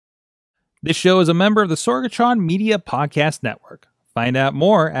This show is a member of the Sorgatron Media Podcast Network. Find out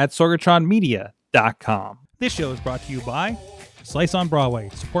more at sorgatronmedia.com. This show is brought to you by Slice on Broadway,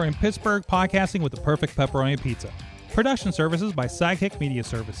 supporting Pittsburgh podcasting with the perfect pepperoni pizza. Production services by Sidekick Media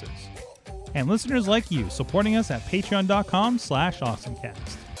Services. And listeners like you, supporting us at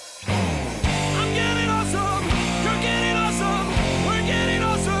patreon.com/awesomecast. I'm getting awesome, you're getting awesome, we're getting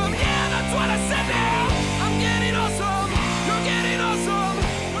awesome, yeah, that's what I said now. I'm getting awesome, you're getting awesome,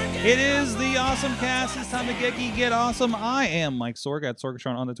 we're getting It is the Awesome Cast. It's time to get geeky, get awesome. I am Mike Sorg at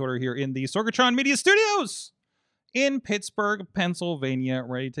Sorgatron on the Twitter here in the Sorgatron Media Studios in Pittsburgh, Pennsylvania,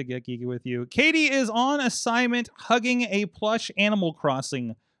 ready to get geeky with you. Katie is on assignment hugging a plush Animal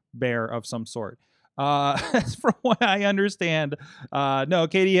Crossing bear of some sort. From what I understand, no,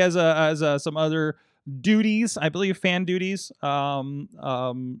 Katie has some other duties, I believe fan duties,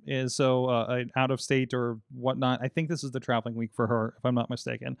 is so out of state or whatnot. I think this is the traveling week for her, if I'm not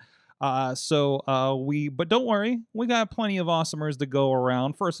mistaken. But don't worry, we got plenty of awesomers to go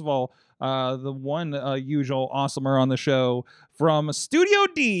around. First of all, the one usual awesomer on the show from Studio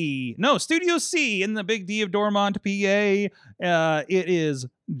C in the Big D of Dormont, PA. It is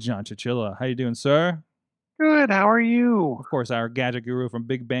John Chichilla. How you doing, sir? Good. How are you? Of course, our gadget guru from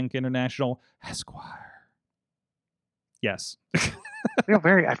Big Bank International, Esquire. Yes. I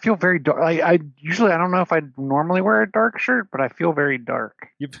feel very dark. I usually, I don't know if I normally wear a dark shirt, but I feel very dark.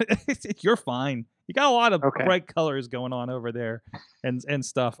 You're fine. You got a lot of Okay. bright colors going on over there and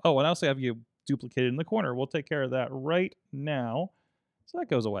stuff. Oh, and I also have you duplicated in the corner. We'll take care of that right now. So that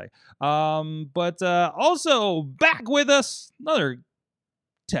goes away. But also back with us, another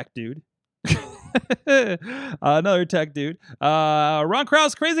tech dude. Another tech dude. Ron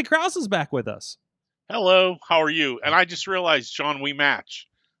Krause, Crazy Krause is back with us. Hello, how are you? And I just realized, John, we match.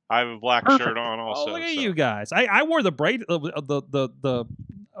 I have a black Perfect. shirt on also. Oh, look at so- you guys. I wore the bright,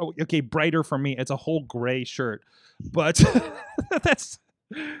 okay, brighter for me. It's a whole gray shirt, but that's,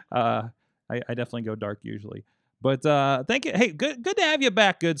 I definitely go dark usually. But thank you. Hey, good to have you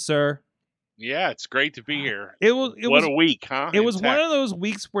back, good sir. Yeah, it's great to be here. What What a week, huh? It in was tech. one of those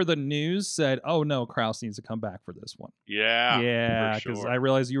weeks where the news said, "Oh no, Krause needs to come back for this one." Yeah, because for sure. I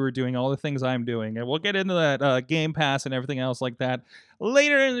realized you were doing all the things I'm doing, and we'll get into that Game Pass and everything else like that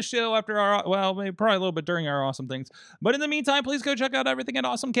later in the show after maybe probably a little bit during our awesome things. But in the meantime, please go check out everything at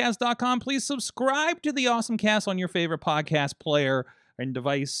awesomecast.com. Please subscribe to the Awesome Cast on your favorite podcast player and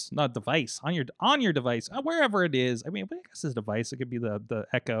on your device, wherever it is. I mean, I guess it's a device. It could be the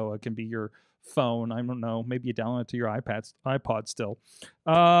Echo. It can be your phone. I don't know. Maybe you download it to your iPod still.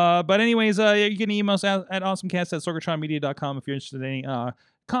 But anyways, you can email us at awesomecast@sorgatronmedia.com if you're interested in any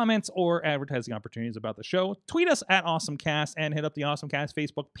comments or advertising opportunities about the show. Tweet us at awesomecast and hit up the Awesomecast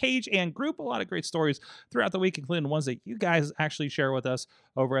Facebook page and group. A lot of great stories throughout the week, including ones that you guys actually share with us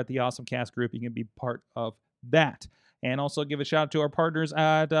over at the Awesomecast group. You can be part of that. And also give a shout out to our partners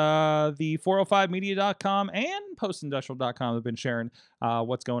at the 405media.com and postindustrial.com. They've been sharing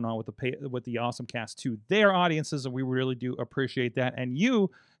what's going on with the Awesome Cast to their audiences, and we really do appreciate that. And you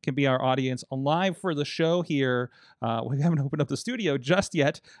can be our audience live for the show here. We haven't opened up the studio just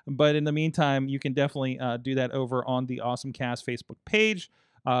yet, but in the meantime, you can definitely do that over on the Awesome Cast Facebook page.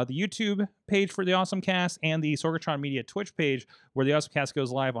 The YouTube page for the Awesome Cast, and the Sorgatron Media Twitch page, where the Awesome Cast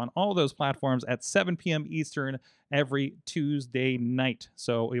goes live on all those platforms at 7 p.m. Eastern every Tuesday night.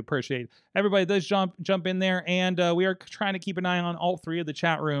 So we appreciate everybody does jump in there, and we are trying to keep an eye on all three of the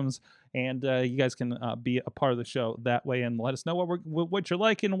chat rooms, and you guys can be a part of the show that way and let us know what you're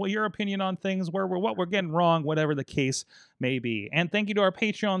like and what your opinion on things, what we're getting wrong, whatever the case may be. And thank you to our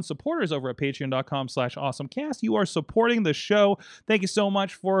Patreon supporters over at patreon.com/awesomecast. You are supporting the show. Thank you so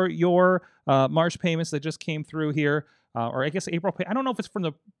much for your March payments that just came through here, or I guess April pay. I don't know if it's from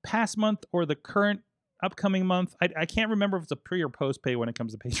the past month or the current upcoming month. I can't remember if it's a pre or post pay when it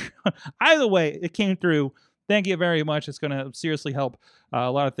comes to Patreon. Either way, it came through. Thank you very much. It's going to seriously help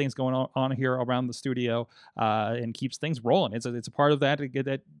a lot of things going on here around the studio and keeps things rolling. It's a part of that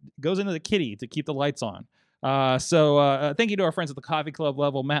that goes into the kitty to keep the lights on. So thank you to our friends at the Coffee Club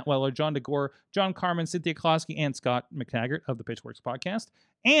level, Matt Weller, John DeGore, John Carmen, Cynthia Klosky, and Scott McTaggart of the Pitchworks podcast.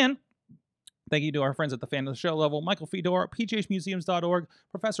 And thank you to our friends at the Fan of the Show level, Michael Fedor, pghmuseums.org,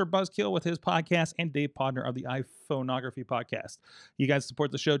 Professor Buzzkill with his podcast, and Dave Podner of the iPhoneography podcast. You guys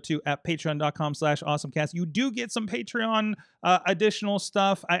support the show too at patreon.com/awesomecast. You do get some Patreon additional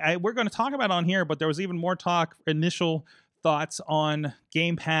stuff. We're going to talk about on here, but there was even more initial thoughts on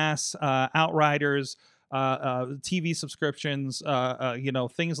Game Pass, Outriders, TV subscriptions,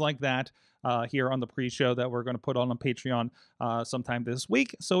 things like that. here on the pre-show that we're going to put on Patreon sometime this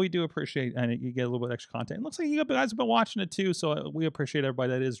week. So we do appreciate, and you get a little bit extra content. It looks like you guys have been watching it too, so we appreciate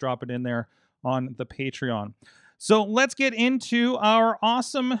everybody that is dropping in there on the Patreon. So let's get into our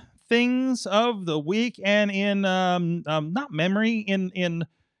awesome things of the week, and in not memory, in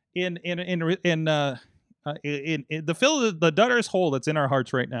the fill the Dutter's hole that's in our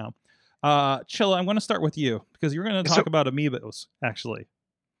hearts right now. Chilla, I'm going to start with you because you're going to talk about amiibos, actually.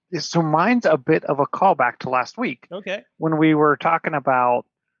 So mine's a bit of a callback to last week. Okay. When we were talking about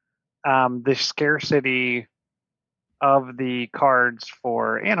the scarcity of the cards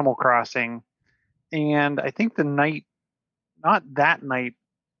for Animal Crossing, and I think the night, not that night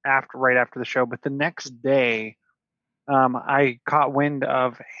right after the show, but the next day, I caught wind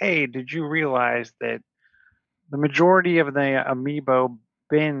of, hey, did you realize that the majority of the amiibo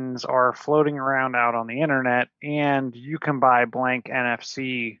bins are floating around out on the internet, and you can buy blank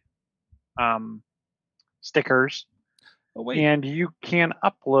NFC stickers, and you can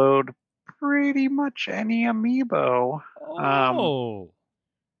upload pretty much any amiibo.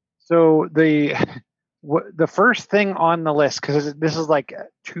 So the first thing on the list, because this is like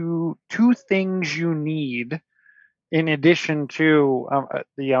two things you need in addition to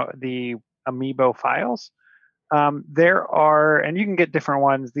the amiibo files. There are, and you can get different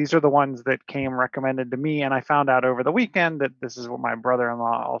ones. These are the ones that came recommended to me, and I found out over the weekend that this is what my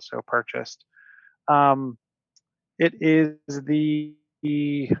brother-in-law also purchased. It is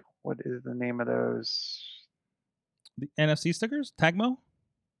what is the name of those? The NFC stickers? Tagmo?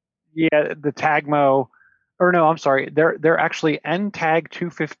 Yeah, the Tagmo, or no, I'm sorry. They're actually N-Tag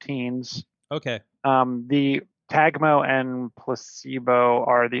 215s. Okay. The Tagmo and Placebo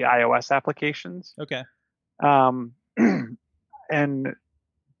are the iOS applications. Okay. And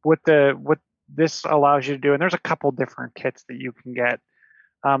what this allows you to do, and there's a couple different kits that you can get.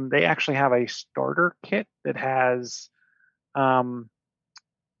 They actually have a starter kit that has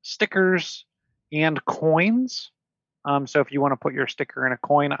stickers and coins. So if you want to put your sticker in a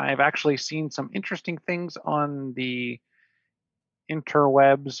coin, I've actually seen some interesting things on the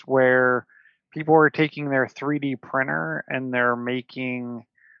interwebs where people are taking their 3D printer and they're making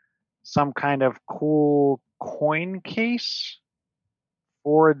some kind of cool coin case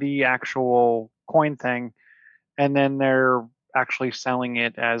for the actual coin thing, and then they're actually selling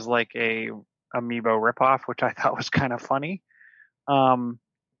it as like a amiibo ripoff, which I thought was kind of funny.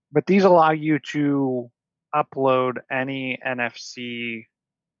 But these allow you to upload any NFC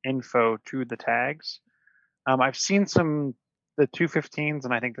info to the tags. I've seen the 215s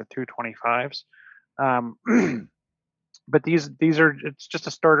and I think the 225s. But these are, it's just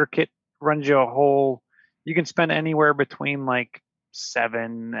a starter kit, runs you a whole, you can spend anywhere between like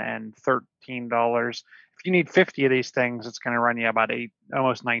 $7 and $13. If you need 50 of these things, it's going to run you about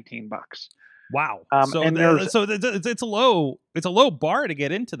almost $19. Wow. So and it's a low bar to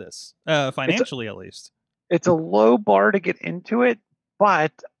get into this, financially at least. It's a low bar to get into it,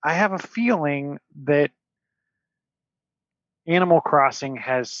 but I have a feeling that Animal Crossing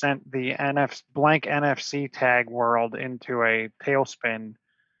has sent the blank NFC tag world into a tailspin,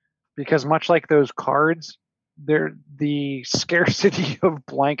 because much like those cards, the scarcity of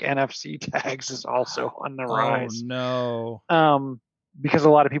blank NFC tags is also on the rise. Oh no. Because a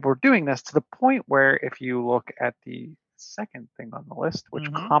lot of people are doing this, to the point where if you look at the second thing on the list,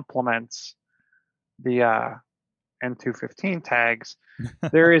 which complements the N215 tags,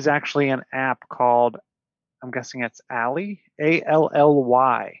 there is actually an app called, I'm guessing it's Ally,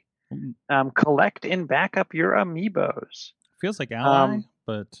 ALLY. Collect and back up your amiibos. Feels like Ally,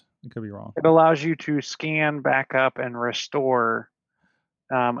 but it could be wrong. It allows you to scan, back up, and restore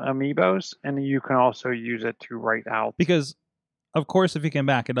amiibos, and you can also use it to write out. Because, of course, if you can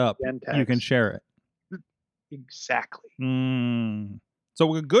back it up, you can share it. Exactly.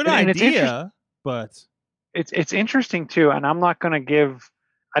 So a good idea, but it's interesting too. And I'm not going to give.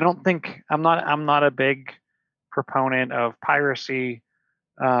 I'm not a big proponent of piracy.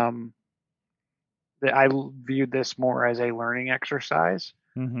 I viewed this more as a learning exercise.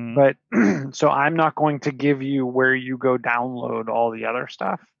 But so I'm not going to give you where you go download all the other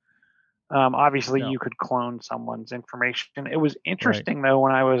stuff. Obviously, you could clone someone's information. It was interesting, though,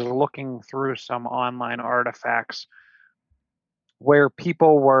 when I was looking through some online artifacts where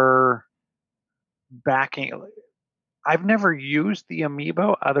people were backing. I've never used the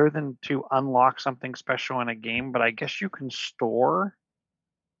amiibo other than to unlock something special in a game, but I guess you can store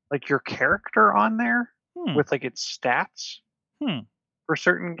like your character on there with like its stats for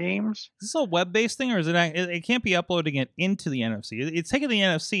certain games. Is this a web-based thing, or is it can't be uploading it into the NFC? It's taking the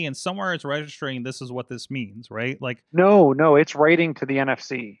NFC and somewhere it's registering this is what this means, right? Like no, it's writing to the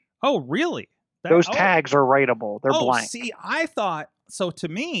NFC. Oh, really? Those tags are writable. They're Oh, blank. see, I thought so. To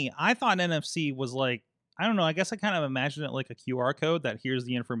me, I thought NFC was like, I don't know. I guess I kind of imagined it like a QR code that here's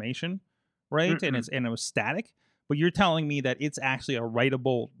the information, right? And Mm-mm. it was static. But you're telling me that it's actually a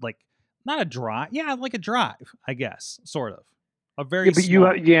writable, like not a drive, yeah, like a drive, I guess, sort of, a very Yeah, but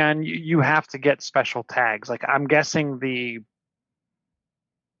small. and you have to get special tags. Like I'm guessing the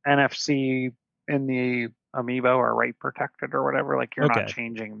NFC in the Amiibo are write protected or whatever. Like you're not Okay,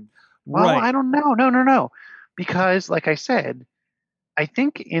 changing. Well, right. I don't know. No. Because like I said, I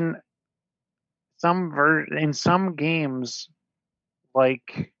think in some games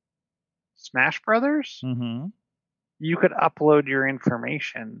like Smash Brothers, Mm-hmm. you could upload your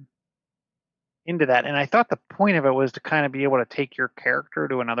information into that. And I thought the point of it was to kind of be able to take your character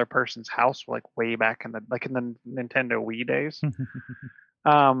to another person's house, like way back in the Nintendo Wii days.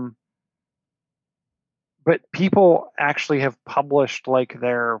 Um, but people actually have published like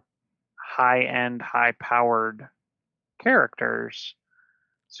their high-end, high-powered characters.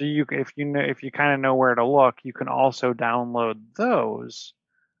 So if you kind of know where to look, you can also download those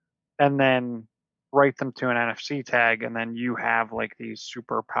and then write them to an NFC tag, and then you have like these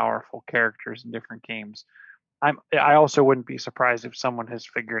super powerful characters in different games. I also wouldn't be surprised if someone has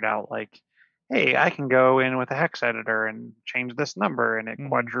figured out like, hey, I can go in with a hex editor and change this number and it Mhm.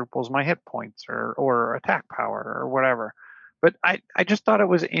 quadruples my hit points or attack power or whatever. But I just thought it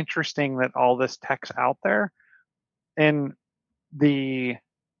was interesting that all this tech's out there. And the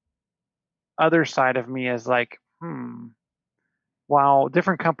other side of me is like, while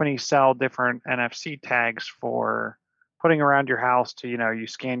different companies sell different NFC tags for putting around your house to, you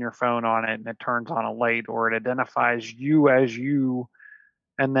scan your phone on it and it turns on a light or it identifies you as you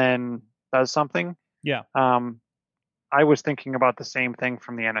and then does something. Yeah. I was thinking about the same thing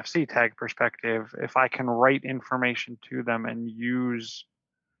from the NFC tag perspective. If I can write information to them and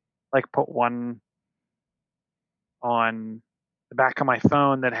put one on the back of my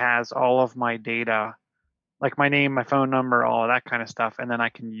phone that has all of my data, like my name, my phone number, all of that kind of stuff, and then I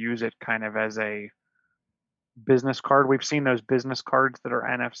can use it kind of as a business card. We've seen those business cards that are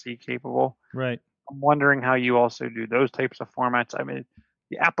NFC capable. Right. I'm wondering how you also do those types of formats. I mean,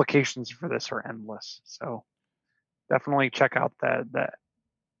 the applications for this are endless. So definitely check out the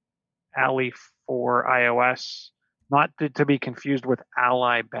Ally for iOS, not to be confused with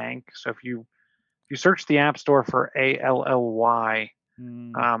Ally Bank. So if you search the App Store for ALLY,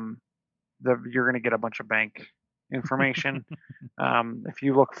 Mm. you're going to get a bunch of bank information. If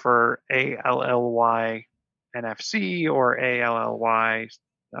you look for ALLY NFC or ALLY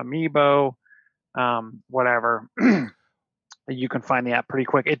Amiibo, whatever, you can find the app pretty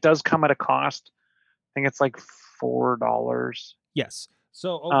quick. It does come at a cost. I think it's like $4. Yes.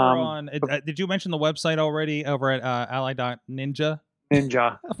 So over Um, on, did you mention the website already over at ally.ninja?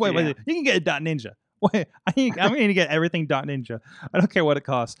 Ninja. Wait, Yeah. you can get it .ninja. Wait, I'm going to get everything .ninja. I don't care what it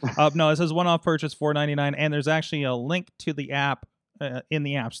costs. No, it says one-off purchase $4.99, and there's actually a link to the app in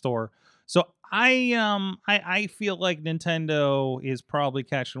the App Store. So I feel like Nintendo is probably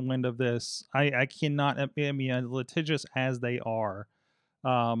catching wind of this. I cannot. I mean, as litigious as they are,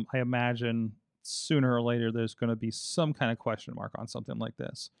 I imagine sooner or later there's going to be some kind of question mark on something like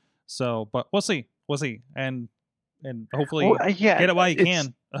this. So, but we'll see, and hopefully Well, yeah, get it while you it's-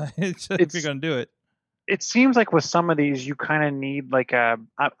 can if you're it's- going to do it. It seems like with some of these, you kind of need like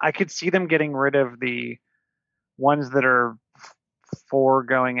I could see them getting rid of the ones that are for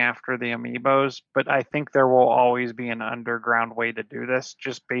going after the amiibos, but I think there will always be an underground way to do this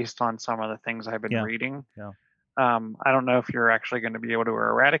just based on some of the things I've been Yeah. reading. Yeah. I don't know if you're actually going to be able to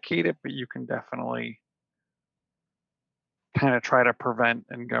eradicate it, but you can definitely kind of try to prevent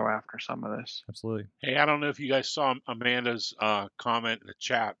and go after some of this. Absolutely. Hey, I don't know if you guys saw Amanda's comment in the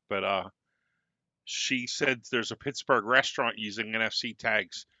chat, but she said there's a Pittsburgh restaurant using NFC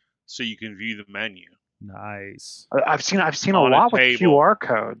tags so you can view the menu. Nice. I've seen a On a lot with table. QR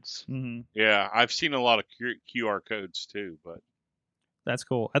codes. Mm-hmm. Yeah, I've seen a lot of QR codes too, but That's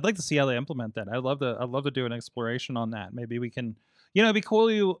cool. I'd like to see how they implement that. I'd love to do an exploration on that. Maybe we can, it'd be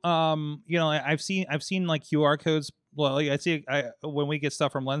cool. I've seen like QR codes. Well, I see when we get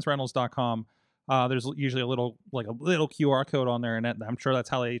stuff from lensrentals.com, there's usually a little QR code on there, and I'm sure that's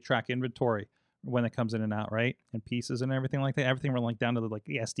how they track inventory when it comes in and out, right? And pieces and everything like that. Everything from like down to the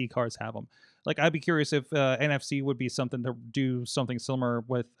SD cards have them. Like I'd be curious if NFC would be something to do something similar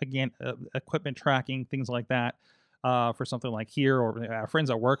with, again, equipment tracking, things like that. For something like here, or our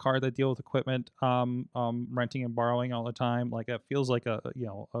friends at Work Hard that deal with equipment, renting and borrowing all the time. Like it feels like a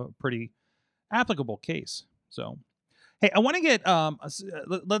pretty applicable case. So, Hey, I want to get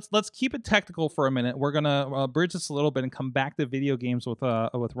let's keep it technical for a minute. We're gonna bridge this a little bit and come back to video games with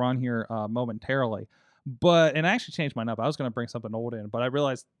Ron here momentarily. But and I actually changed mine up. I was gonna bring something old in, but I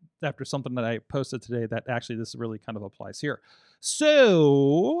realized after something that I posted today that actually this really kind of applies here.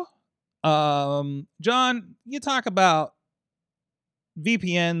 So, John, you talk about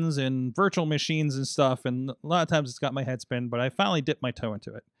VPNs and virtual machines and stuff, and a lot of times it's got my head spin, but I finally dipped my toe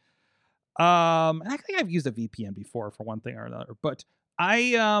into it. And I think I've used a VPN before for one thing or another, but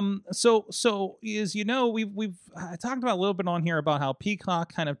so is we've talked about a little bit on here about how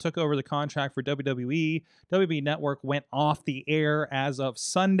Peacock kind of took over the contract for WWE. WWE Network went off the air as of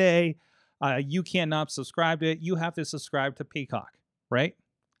Sunday. You cannot subscribe to it. You have to subscribe to Peacock, right?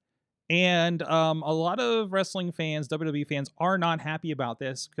 And a lot of wrestling fans, WWE fans, are not happy about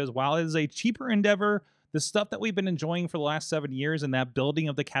this because while it is a cheaper endeavor, the stuff that we've been enjoying for the last 7 years and that building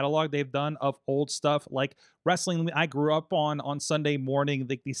of the catalog they've done of old stuff like wrestling I grew up on Sunday morning,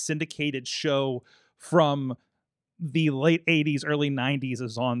 like the syndicated show from the late 80s, early 90s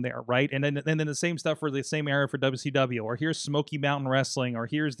is on there, right? And then the same stuff for the same era for WCW, or here's Smoky Mountain Wrestling, or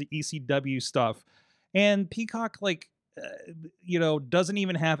here's the ECW stuff. And Peacock, doesn't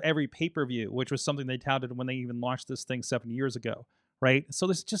even have every pay-per-view, which was something they touted when they even launched this thing 7 years ago. Right, so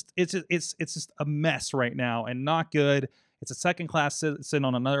it's just a mess right now, and not good. It's a second-class citizen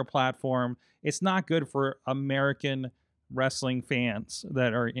on another platform. It's not good for American wrestling fans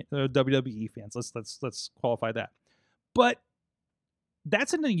that are WWE fans. Let's qualify that. But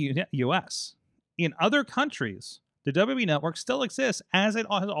that's in the U.S. In other countries, the WWE Network still exists as it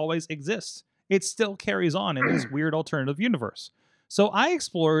has always exists. It still carries on in this weird alternative universe. So I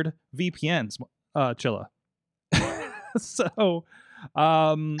explored VPNs, Chilla. So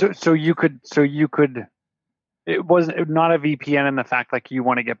you could it wasn't not a VPN in the fact like you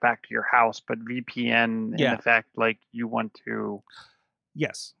want to get back to your house, but VPN in the fact like you want to.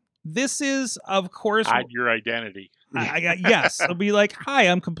 Yes, this is of course hide your identity. Yes, it'll be like, hi,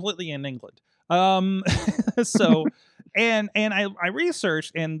 I'm completely in England. So and I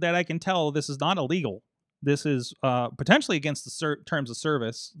researched, and that I can tell this is not illegal. This is potentially against the terms of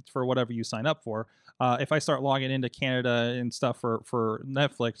service for whatever you sign up for. If I start logging into Canada and stuff for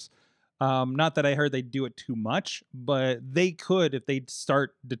Netflix, not that I heard they do it too much, but they could, if they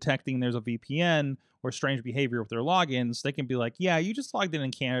start detecting there's a VPN or strange behavior with their logins, they can be like, yeah, you just logged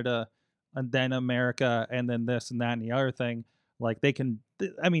in Canada and then America and then this and that and the other thing. Like they can,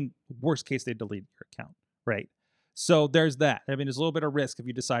 worst case, they delete your account, right? So there's that. I mean, there's a little bit of risk if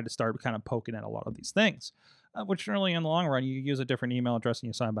you decide to start kind of poking at a lot of these things. Which really in the long run, you use a different email address and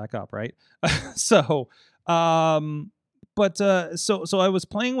you sign back up, right? So I was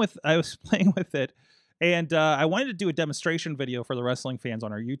playing with it, and I wanted to do a demonstration video for the wrestling fans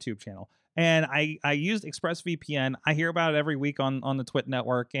on our YouTube channel. And I used ExpressVPN. I hear about it every week on the Twit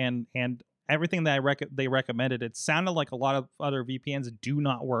network, and everything that they recommended, it sounded like a lot of other VPNs do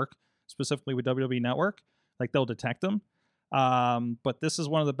not work, specifically with WWE Network. Like they'll detect them. But this is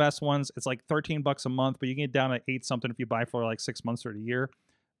one of the best ones. It's like $13 a month, but you can get down to 8 something if you buy for like 6 months or a year.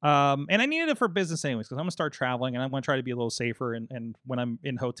 And I needed it for business anyways, because I'm gonna start traveling and I want to try to be a little safer. And when I'm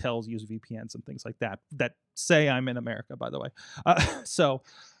in hotels, use VPNs and things like that. That say I'm in America, by the way. And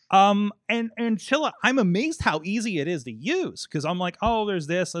Chilla, I'm amazed how easy it is to use, because I'm like, oh, there's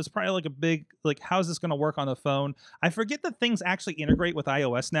this. There's probably like a big how's this gonna work on the phone? I forget that things actually integrate with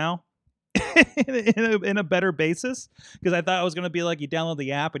iOS now. in a better basis, because I thought it was going to be like you download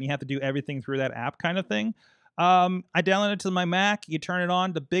the app and you have to do everything through that app kind of thing. I downloaded it to my Mac. You turn it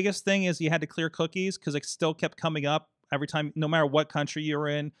on. The biggest thing is you had to clear cookies, because it still kept coming up every time, no matter what country you were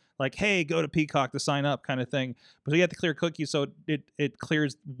in, like, hey, go to Peacock to sign up kind of thing. But you have to clear cookies, so it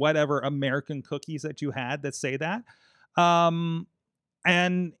clears whatever American cookies that you had that say that.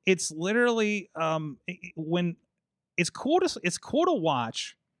 And it's literally when it's cool to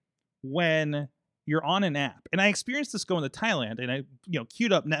watch when you're on an app. And I experienced this going to Thailand, and I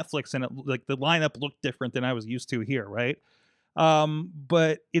queued up Netflix, and the lineup looked different than I was used to here, right?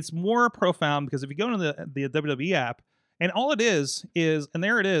 But it's more profound, because if you go into the WWE app, and all it is and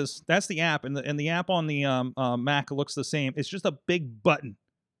there it is, that's the app, and the app on the Mac looks the same. It's just a big button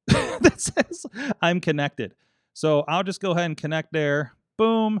that says I'm connected. So I'll just go ahead and connect there.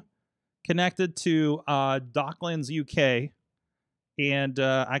 Boom, connected to Docklands UK. And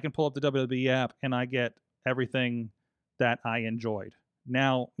I can pull up the WWE app, and I get everything that I enjoyed.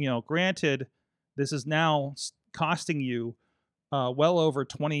 Now, granted, this is now costing you well over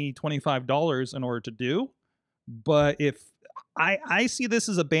 $20, $25 in order to do. But if I see this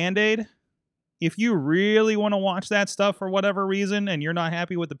as a Band-Aid, if you really want to watch that stuff for whatever reason and you're not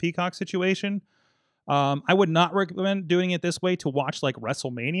happy with the Peacock situation, I would not recommend doing it this way to watch like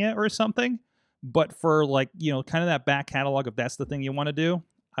WrestleMania or something, but for like, you know, kind of that back catalog, if that's the thing you want to do,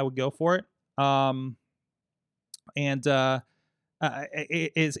 I would go for it. And to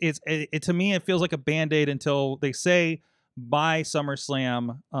me, it feels like a Band-Aid until they say by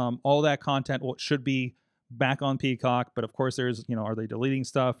SummerSlam, all that content should be back on Peacock. But of course, there's, you know, are they deleting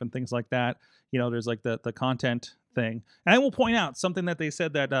stuff and things like that? You know, there's like the content thing. And I will point out something that they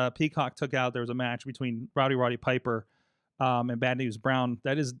said that Peacock took out. There was a match between Roddy Piper and Bad News Brown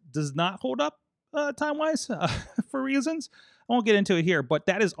that does not hold up time-wise for reasons. I won't get into it here, but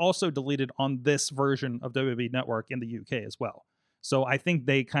that is also deleted on this version of WWE Network in the UK as well. So I think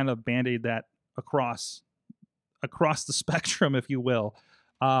they kind of band-aid that across the spectrum, if you will.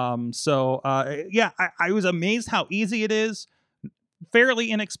 Yeah, I was amazed how easy it is.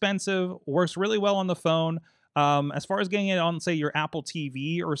 Fairly inexpensive, works really well on the phone. As far as getting it on, say, your Apple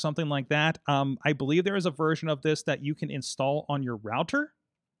TV or something like that, I believe there is a version of this that you can install on your router.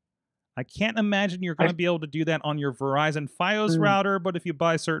 I can't imagine you're going to be able to do that on your Verizon Fios router, but if you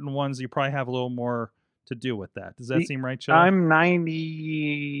buy certain ones, you probably have a little more to do with that. Does that seem right, Joe? I'm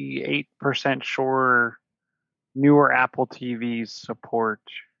 98% sure newer Apple TVs support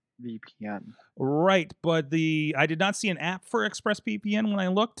VPN. Right, but I did not see an app for ExpressVPN when I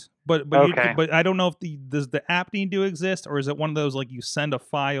looked. But Okay. but I don't know if does the app need to exist, or is it one of those like you send a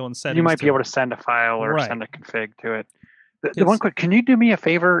file and settings? You might be able it? to send a file or Right. send a config to it. The one quick, can you do me a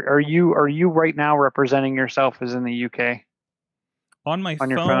favor? Are you right now representing yourself as in the UK? On my your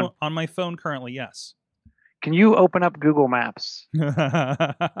phone, phone? on my phone currently, yes. Can you open up Google Maps?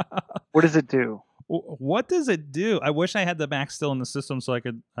 What does it do? What does it do? I wish I had the Mac still in the system so I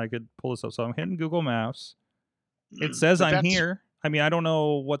could pull this up. So I'm hitting Google Maps. It says But I'm that's- here. I mean, I don't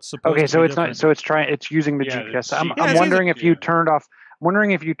know what's supposed Okay, to so be it's not. different. So it's using the Yeah, GPS. the I'm GPS. wondering if you Yeah. turned off. I'm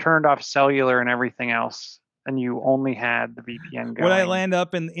wondering if you turned off cellular and everything else, and you only had the VPN going. Would I land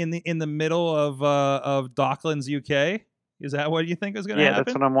up in the middle of Docklands, UK? Is that what you think is going to Yeah, happen?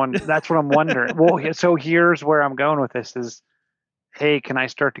 that's what I'm wondering. That's what I'm wondering. Well, so here's where I'm going with this: is hey, can I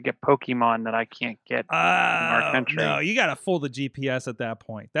start to get Pokemon that I can't get in our country? No, you got to fool the GPS at that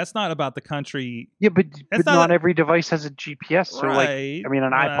point. That's not about the country. Yeah, but That's not not every device has a GPS. So like, right. I mean,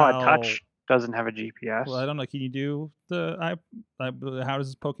 an iPod Well, Touch doesn't have a GPS. Well, I don't know. Can you do how does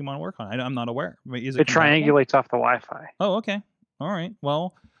this Pokemon work on? I'm not aware. I mean, is It compatible? triangulates off the Wi-Fi. Oh, okay. All right.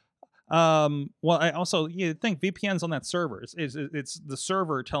 Well, I also you think VPNs on that server it's the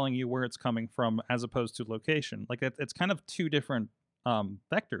server telling you where it's coming from as opposed to location. Like it's kind of two different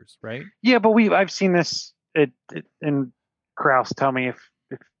vectors, right? Yeah, but I've seen this. And Kraus, tell me if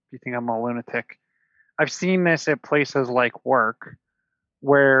you think I'm a lunatic. I've seen this at places like work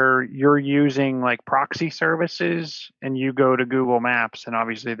where you're using like proxy services and you go to Google Maps and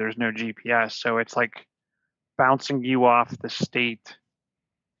obviously there's no GPS, so it's like bouncing you off the state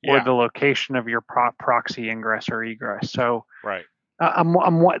or Yeah. the location of your proxy ingress or egress. So Right.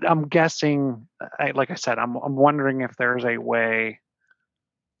 I'm guessing. Like I said, I'm wondering if there's a way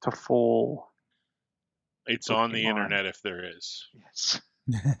to fool. It's on the Pokemon. internet if there is. Yes.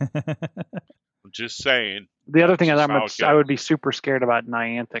 I'm just saying. The other thing is That's just how it I would be super scared about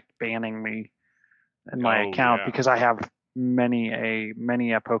Niantic banning me in my Oh, account yeah. because I have many a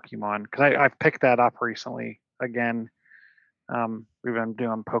Pokemon, because I've picked that up recently again. We've been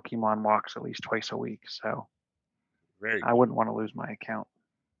doing Pokemon walks at least twice a week, so Very I wouldn't want to lose my account.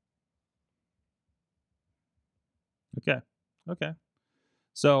 Okay.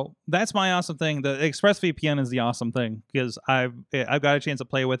 So that's my awesome thing. The ExpressVPN is the awesome thing because I've got a chance to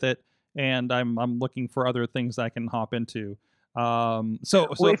play with it, and I'm looking for other things I can hop into. So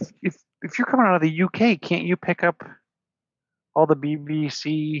Well, if you're coming out of the UK, can't you pick up all the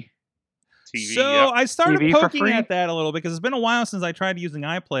BBC? TV. So Yep. I started TV for poking free? at that a little because it's been a while since I tried using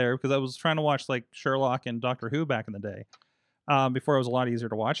iPlayer because I was trying to watch like Sherlock and Doctor Who back in the day, before it was a lot easier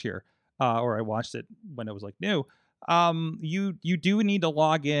to watch here, or I watched it when it was like new. You do need to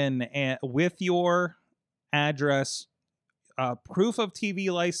log in with your address, proof of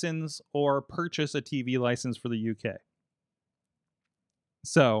TV license, or purchase a TV license for the UK.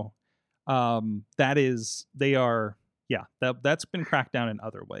 So, that's been cracked down in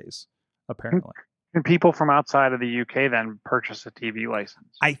other ways, apparently. Can people from outside of the UK then purchase a TV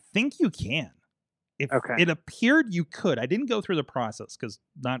license? I think you can. Okay. It appeared you could. I didn't go through the process because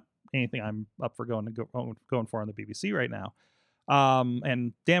not anything I'm up for going for on the BBC right now.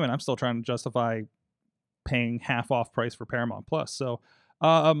 And damn it, I'm still trying to justify paying half off price for Paramount Plus. So,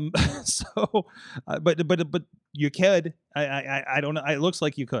 but you could. I don't know. It looks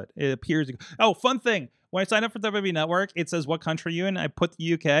like you could. It appears. Oh, fun thing. When I signed up for WWE Network, it says what country you in. I put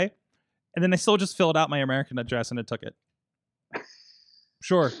the UK. And then I still just filled out my American address and it took it.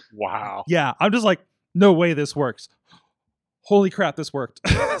 Sure. Wow. Yeah. I'm just like, no way this works. Holy crap, this worked.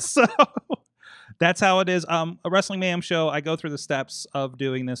 So that's how it is. A Wrestling Mayhem show. I go through the steps of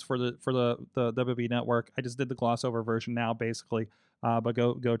doing this for the WWE Network. I just did the gloss over version now, basically. But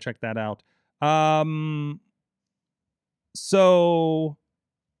go check that out. So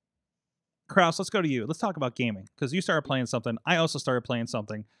Kraus, let's go to you. Let's talk about gaming because you started playing something. I also started playing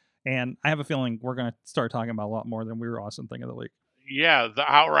something, and I have a feeling we're gonna start talking about a lot more than we were awesome thing of the week. Yeah, the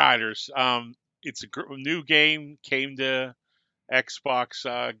Outriders. It's a new game. Came to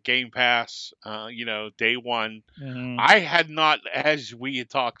Xbox Game Pass. Day one. Mhm. I had not, as we had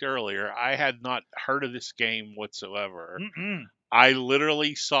talked earlier, I had not heard of this game whatsoever. Mm-mm. I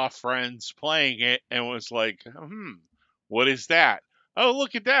literally saw friends playing it and was like, what is that? Oh,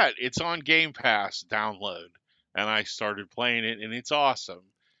 look at that. It's on Game Pass. Download. And I started playing it, and it's awesome.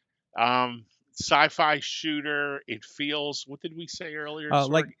 Sci-fi shooter. It feels, what did we say earlier?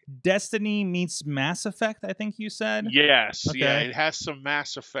 Like Destiny meets Mass Effect, I think you said. Yes. Okay. Yeah, it has some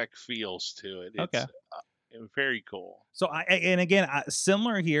Mass Effect feels to it. Okay. It's very cool. So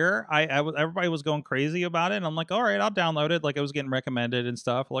similar here. Everybody was going crazy about it, and I'm like, all right, I'll download it. Like it was getting recommended and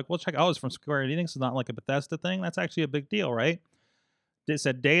stuff. Like, well, check. Oh, it's from Square Enix. It's not like a Bethesda thing. That's actually a big deal, right? It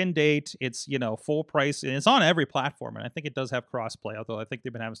said day and date. It's full price, and it's on every platform. And I think it does have crossplay. Although I think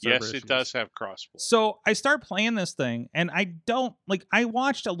they've been having server Yes, issues. it does have crossplay. So I start playing this thing, and I don't like. I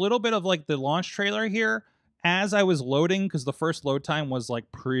watched a little bit of like the launch trailer here as I was loading because the first load time was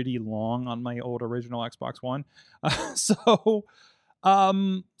like pretty long on my old original Xbox One. So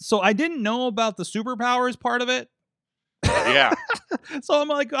I didn't know about the superpowers part of it. Yeah. So I'm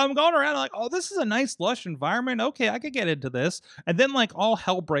going around like, oh, this is a nice lush environment. Okay, I could get into this. And then like all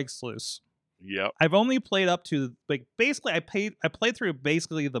hell breaks loose. Yep. I've only played up to like basically I played through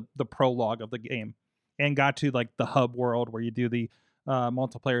basically the prologue of the game and got to like the hub world where you do the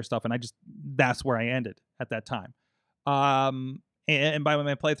multiplayer stuff, and that's where I ended at that time. And by the way,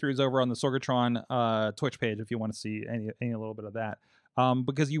 my playthrough is over on the Sorgatron Twitch page if you want to see any little bit of that.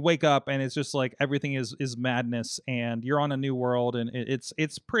 Because you wake up and it's just like everything is madness, and you're on a new world, and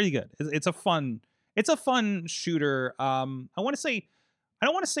it's pretty good. It's a fun shooter. I don't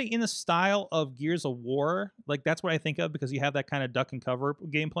want to say in the style of Gears of War, like that's what I think of because you have that kind of duck and cover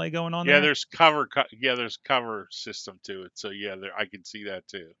gameplay going on. Yeah, there. there's cover. There's cover system to it. So yeah, I can see that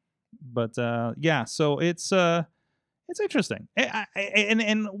too. But yeah, so it's interesting.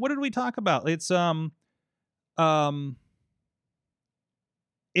 And what did we talk about? It's not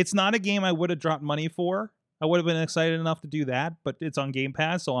a game I would have dropped money for. I would have been excited enough to do that, but it's on Game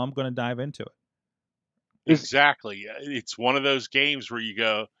Pass, so I'm going to dive into it. Exactly. It's one of those games where you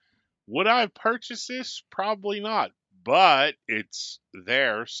go, would I purchase this? Probably not. But it's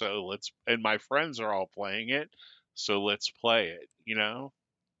there, so and my friends are all playing it, so let's play it,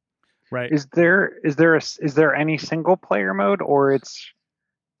 Right. Is there any single player mode, or it's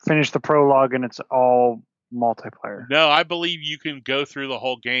finish the prologue and it's all multiplayer? No, I believe you can go through the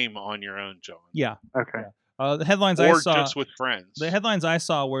whole game on your own, John. Yeah. Okay. Yeah. The headlines or I saw, just with friends. the headlines I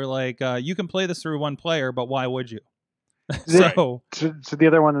saw were like, you can play this through one player, but why would you? Right. So the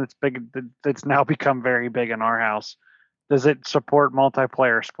other one that's big, that's now become very big in our house, does it support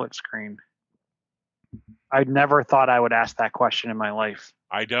multiplayer split screen? I never thought I would ask that question in my life.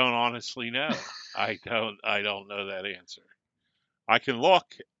 I don't honestly know. I don't know that answer. I can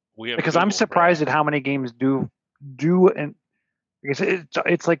look. Because I'm surprised at how many games do and because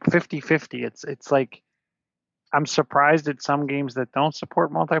it's like 50-50. It's like I'm surprised at some games that don't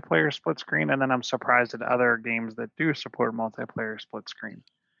support multiplayer split screen, and then I'm surprised at other games that do support multiplayer split screen.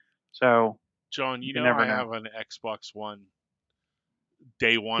 So, John, you know never I know. have an Xbox One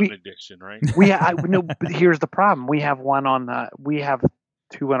Day One edition, right? No, but here's the problem. We have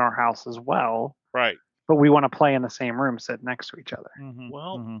two in our house as well, Right. but we want to play in the same room, sit next to each other.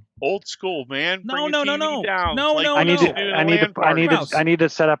 Well, old school, man. No, Bring no, a no, TV no. down. No, It's no, like no. we used to do in a LAN party. I need to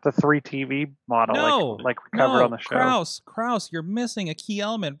set up the 3 TV model, No, like we covered on the show. Kraus, you're missing a key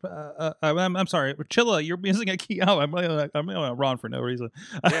element. I'm sorry, Chilla, you're missing a key element. I'm wrong for no reason.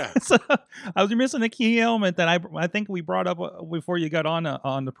 Yeah. So, I was missing a key element that I think we brought up before you got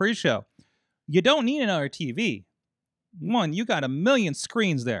on the pre-show. You don't need another TV. One, you got a million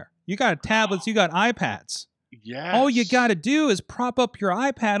screens there. You got tablets, you got iPads. Yes. All you got to do is prop up your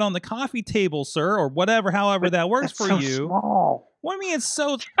iPad on the coffee table, sir, or however that works That's for so you. Small. What do you mean it's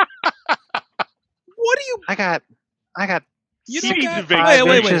so? What do you? I got. You See, don't the got. big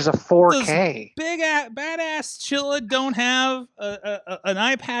Wait. Inches of 4K. Big badass Chilla don't have an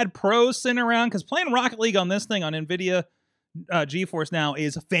iPad Pro sitting around because playing Rocket League on this thing on NVIDIA GeForce Now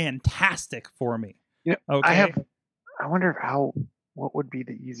is fantastic for me. You know, Okay. I wonder what would be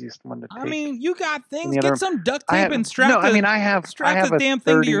the easiest one to take. I mean, you got things. Any other- Get some duct I tape have- and strap no, the, I mean, I have the a damn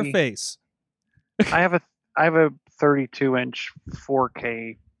thing to your 30 face. I have a 32-inch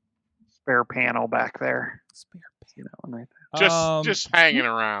 4K spare panel back there. Spare You know, one right there. Just hanging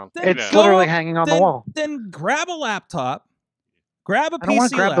around. then you It's know. literally hanging on the wall. Then grab a laptop. Grab a I don't want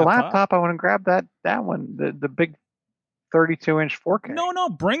PC to grab the laptop. laptop. I want to grab that one, the big 32-inch 4K. No,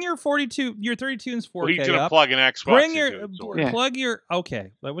 bring your 32-inch 4K Well, he's gonna up. plug an Xbox Bring into your it, Zorg. Yeah. plug your.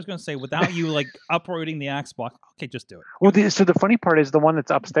 Okay, I was gonna say without you like uprooting the Xbox. Okay, just do it. Well, so the funny part is the one that's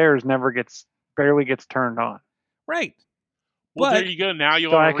upstairs barely gets turned on. Right. Well, But- there you go. Now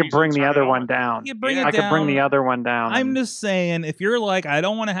you'll So have I a could reason bring to the turn other it one on. down. You bring Yeah. it I could bring the down. other one down. I'm and- just saying, if you're like, I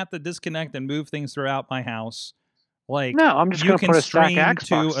don't want to have to disconnect and move things throughout my house, like No, I'm just you going to can put a stack stream of to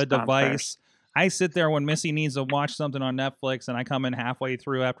Xbox a downstairs. device. I sit there when Missy needs to watch something on Netflix, and I come in halfway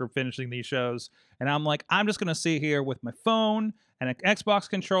through after finishing these shows, and I'm like, I'm just gonna sit here with my phone and an Xbox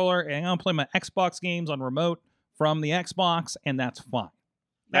controller, and I'm gonna play my Xbox games on remote from the Xbox, and that's fine.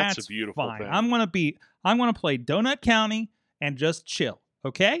 That's a beautiful fine. thing. I'm gonna play Donut County and just chill.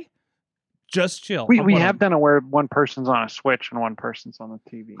 Okay, just chill. We I'm have done it where one person's on a Switch and one person's on the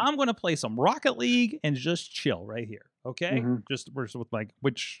TV. I'm gonna play some Rocket League and just chill right here. Okay, Mhm. just with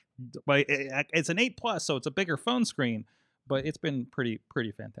it's an 8+, so it's a bigger phone screen, but it's been pretty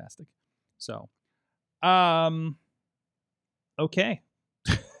fantastic. So, okay.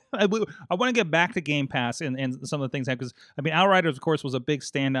 I want to get back to Game Pass and some of the things because I mean Outriders of course was a big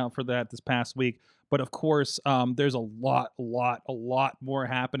standout for that this past week, but of course there's a lot more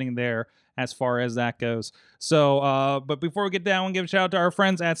happening there as far as that goes. So but before we get down, we'll give a shout out to our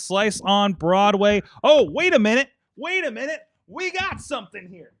friends at Slice on Broadway. Oh, wait a minute, we got something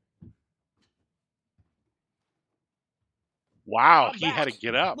here. Wow, I'm he back. had to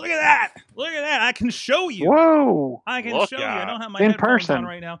get up. Look at that, I can show you. Whoa! I can Look show you. I at don't have my in headphones on person.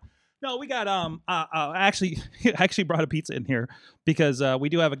 right now. No, we got actually brought a pizza in here because we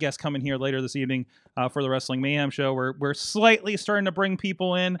do have a guest coming here later this evening for the Wrestling Mayhem show. We're slightly starting to bring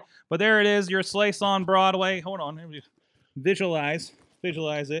people in, but there it is, your Slice on Broadway. Hold on, visualize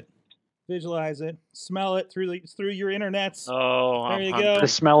it, smell it through your internets. Oh, There I'm you hungry. go. The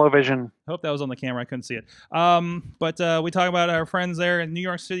smell-o-vision. I hope that was on the camera. I couldn't see it. But we talk about our friends there in New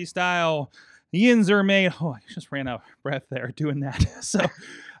York City style. Yinzer made. Oh, I just ran out of breath there doing that. So,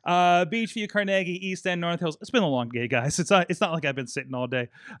 Beachview, Carnegie, East End, North Hills. It's been a long day, guys. It's not like I've been sitting all day.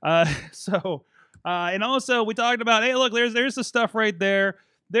 And also we talked about. Hey, look, there's the stuff right there.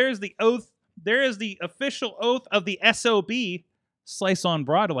 There's the oath. There is the official oath of the SOB. Slice on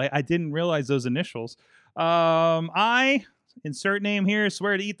Broadway. I didn't realize those initials. I insert name here.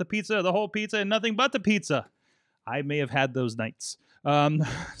 Swear to eat the pizza, the whole pizza, and nothing but the pizza. I may have had those nights.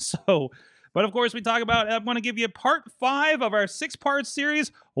 But of course, we talk about. I want to give you part 5 of our 6-part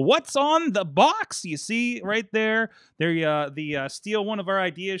series. What's on the box? You see right there. There, steal one of our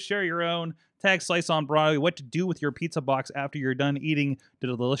ideas, share your own. Tag Slice on Broadway. What to do with your pizza box after you're done eating the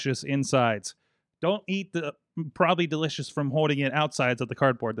delicious insides. Don't eat the probably delicious from holding it outsides of the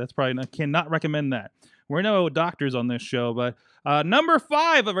cardboard. That's probably cannot recommend that. We're no doctors on this show, but number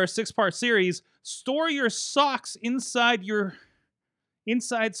 5 of our 6-part series: store your socks inside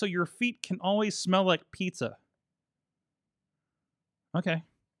so your feet can always smell like pizza. Okay.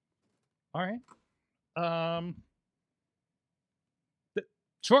 All right.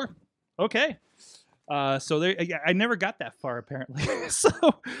 Sure. Okay. So there, I never got that far apparently. so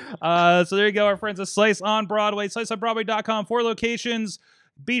there you go. Our friends at Slice on Broadway, sliceonbroadway.com. 4 locations: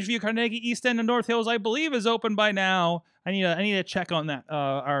 Beachview, Carnegie, East End, and North Hills. I believe is open by now. I need to check on that.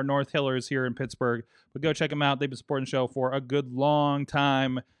 Our North Hillers here in Pittsburgh, but go check them out. They've been supporting the show for a good long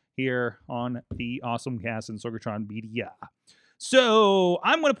time here on the Awesome Cast and Sorgatron Media. So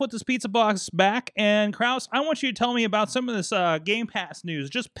I'm going to put this pizza box back, and Kraus, I want you to tell me about some of this Game Pass news.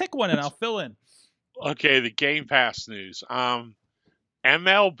 Just pick one, and I'll fill in. Okay, the Game Pass news. MLB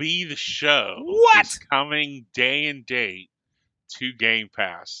The Show What? is coming day and date to Game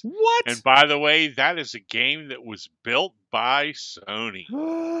Pass. What? And by the way, that is a game that was built by Sony.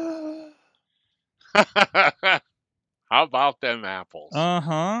 How about them apples?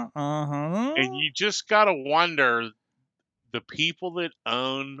 Uh-huh. And you just got to wonder, the people that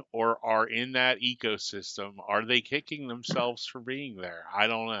own or are in that ecosystem, are they kicking themselves for being there? I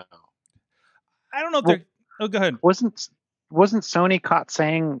don't know. I don't know if they're... Oh, go ahead. Wasn't Sony caught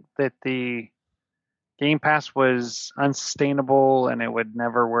saying that the Game Pass was unsustainable and it would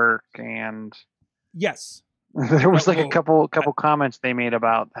never work? And Yes. there was like Well, a couple comments they made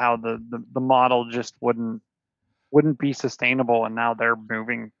about how the model just wouldn't wouldn't be sustainable, and now they're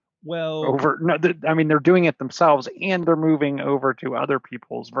moving Well, over. No, I mean, they're doing it themselves, and they're moving over to other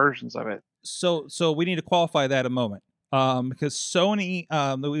people's versions of it. so we need to qualify that a moment, because Sony,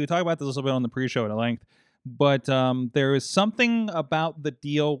 we talked about this a little bit on the pre-show at length, but there is something about the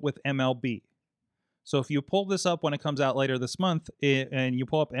deal with MLB. So if you pull this up when it comes out later this month, and you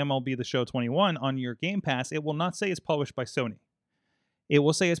pull up MLB The Show 21 on your Game Pass, it will not say it's published by Sony. It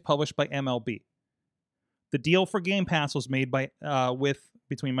will say it's published by MLB. The deal for Game Pass was made by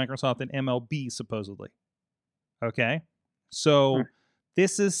between Microsoft and MLB, supposedly. Okay? So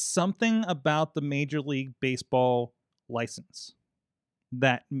this is something about the Major League Baseball license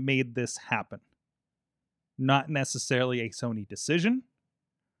that made this happen. Not necessarily a Sony decision.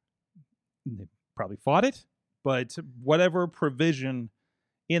 They probably fought it, but whatever provision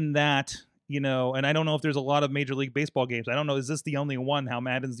in that, and I don't know if there's a lot of Major League Baseball games. I don't know, is this the only one? How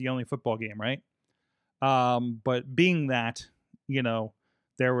Madden's the only football game, right? But being that,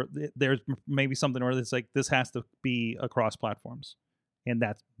 there's maybe something where it's like this has to be across platforms, and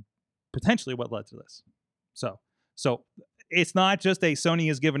that's potentially what led to this. So it's not just a Sony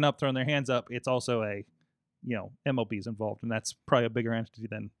has given up, thrown their hands up. It's also a, MLB's involved, and that's probably a bigger entity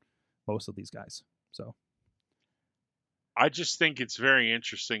than most of these guys. So I just think it's very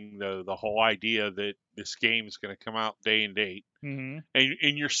interesting, though, the whole idea that this game is going to come out day and date. mm-hmm.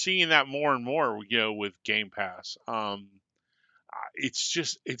 And you're seeing that more and more, with Game Pass.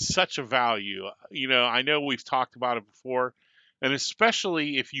 It's such a value. I know we've talked about it before, and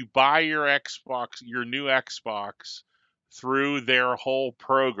especially if you buy your new Xbox through their whole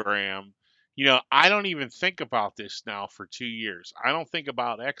program. I don't even think about this now for 2 years. I don't think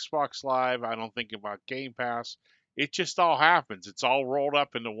about Xbox Live. I don't think about Game Pass. It just all happens. It's all rolled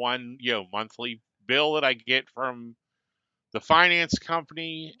up into one, monthly bill that I get from the finance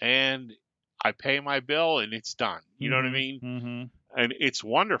company, and I pay my bill, and it's done. You know what I mean? Mm-hmm. And it's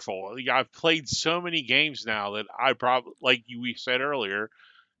wonderful. I've played so many games now that I probably, like we said earlier,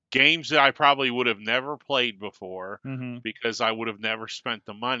 games that I probably would have never played before because I would have never spent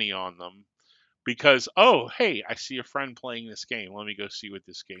the money on them. Because, oh, hey, I see a friend playing this game. Let me go see what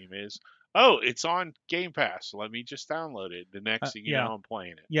this game is. Oh, it's on Game Pass. Let me just download it. The next thing you know, I'm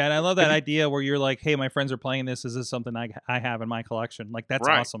playing it. Yeah, and I love that idea where you're like, hey, my friends are playing this. Is this something I have in my collection? Like, that's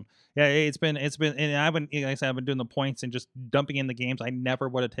awesome. Yeah, it's been, and I've been, like I said, I've been doing the points and just dumping in the games I never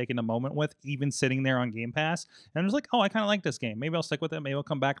would have taken a moment with, even sitting there on Game Pass. And I was like, oh, I kind of like this game. Maybe I'll stick with it. Maybe I'll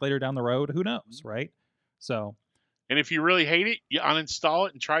come back later down the road. Who knows, right? So. And if you really hate it, you uninstall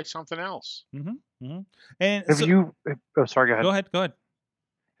it and try something else. And sorry, go ahead. Go ahead.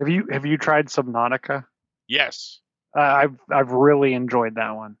 Have you tried Subnautica? Yes. I've really enjoyed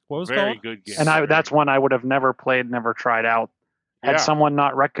that one. What was it very called? good game. And that's one I would have never played, never tried out. Had someone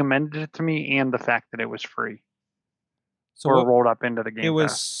not recommended it to me, and the fact that it was free. So or rolled up into the game. It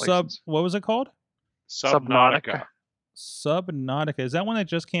was what was it called? Subnautica. Subnautica. Is that one that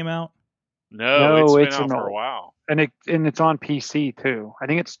just came out? No, it's been out for a while. And it's on PC too. I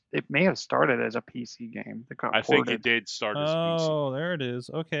think it may have started as a PC game. I think it did start as PC. Oh, there it is.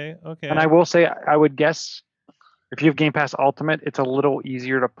 Okay. And I will say, I would guess if you have Game Pass Ultimate, it's a little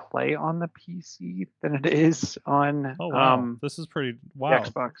easier to play on the PC than it is on. Oh wow, this is pretty wild.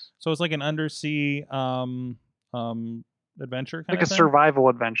 Xbox. So it's like an undersea adventure kind of thing? survival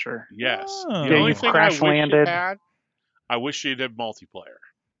adventure. Yes. Oh. The only you've thing crash landed. I wish it had multiplayer.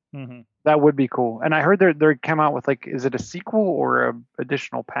 Mm-hmm. That would be cool. And I heard they came out with is it a sequel or a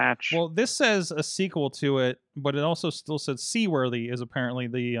additional patch? Well, this says a sequel to it, but it also still says Seaworthy is apparently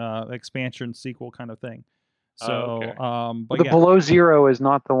the expansion sequel kind of thing. So, okay. But the Below Zero is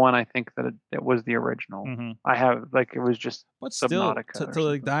not the one. I think that it was the original. Mm-hmm. I have it was just. But still, Subnautica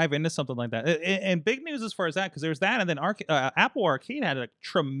to dive into something like that, and big news as far as that, because there's that, and then Apple Arcade had a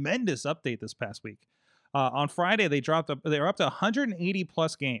tremendous update this past week. On Friday, they were up to 180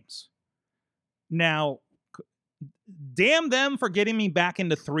 plus games. Now, damn them for getting me back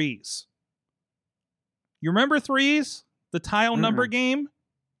into Threes. You remember Threes, the tile number game?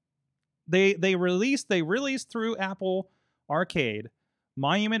 They released through Apple Arcade,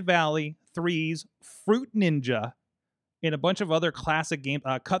 Monument Valley, Threes, Fruit Ninja, and a bunch of other classic games.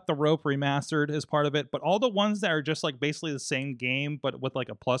 Cut the Rope remastered is part of it, but all the ones that are just like basically the same game but with like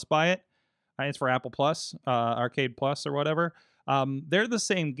a plus by it. It's for Apple Plus, Arcade Plus or whatever. They're the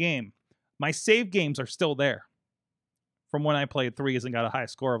same game. My save games are still there from when I played Threes and got a high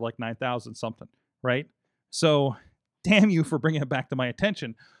score of like 9,000 something, right? So damn you for bringing it back to my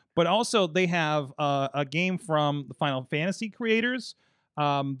attention. But also they have a game from the Final Fantasy creators.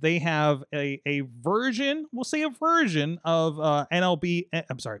 They have a version, we'll say a version of NLB,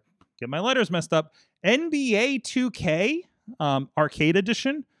 I'm sorry, get my letters messed up, NBA 2K Arcade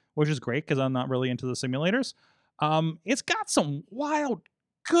Edition, which is great because I'm not really into the simulators. It's got some wild,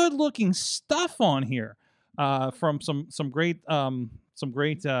 good-looking stuff on here from some great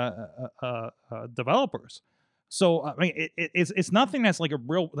developers. So I mean, it's nothing that's like a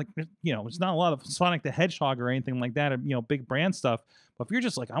real, like, you know, it's not a lot of Sonic the Hedgehog or anything like that, or, you know, big brand stuff. But if you're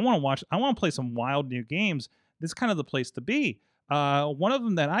just like, I want to play some wild new games, this is kind of the place to be. One of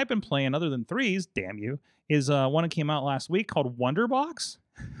them that I've been playing, other than threes, damn you, is one that came out last week called Wonderbox.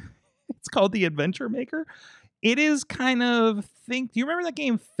 It's called The Adventure Maker. It is kind of do you remember that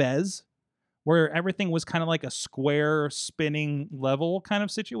game Fez, where everything was kind of like a square spinning level kind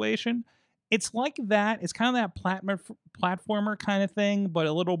of situation? It's like that. It's kind of that platformer kind of thing, but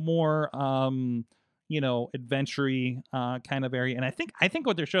a little more, you know, adventure-y kind of area. And I think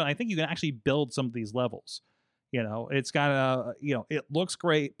what they're showing, I think you can actually build some of these levels. You know, it's got a, you know, it looks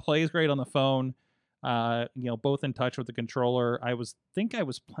great, plays great on the phone. You know, both in touch with the controller. I was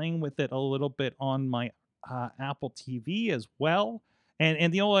playing with it a little bit on my Apple TV as well.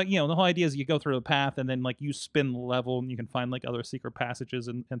 And the whole, you know, the whole idea is you go through the path and then like you spin the level and you can find like other secret passages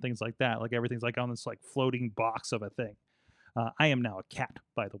and things like that. Like everything's like on this like floating box of a thing. I am now a cat,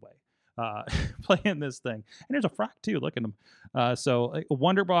 by the way, playing this thing. And there's a frog too. Look at him. So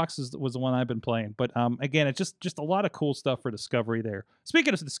Wonderbox was the one I've been playing. But again, it's just a lot of cool stuff for Discovery there.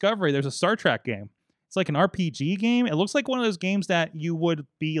 Speaking of Discovery, there's a Star Trek game. It's like an RPG game. It looks like one of those games that you would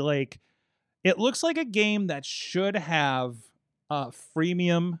be like, it looks like a game that should have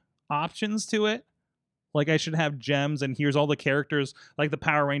freemium options to it. Like I should have gems and here's all the characters, like the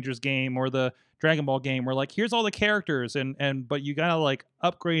Power Rangers game or the Dragon Ball game, where like here's all the characters and but you gotta like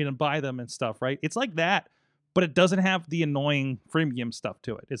upgrade and buy them and stuff, right? It's like that, but it doesn't have the annoying freemium stuff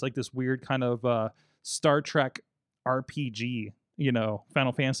to it. It's like this weird kind of Star Trek RPG, you know,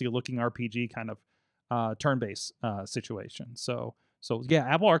 Final Fantasy looking RPG kind of turn-based situation. So yeah,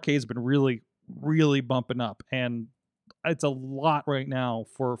 Apple Arcade's been really, really bumping up, and it's a lot right now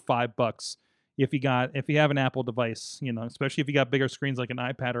for $5 if you have an Apple device, you know, especially if you got bigger screens like an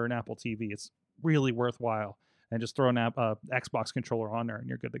iPad or an Apple TV. It's really worthwhile, and just throw an Xbox controller on there and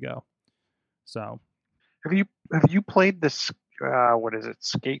you're good to go. So have you played this what is it,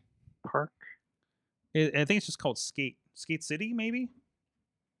 Skate Park? I think it's just called Skate City, maybe.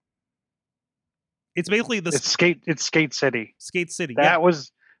 It's basically it's Skate City. Skate City. That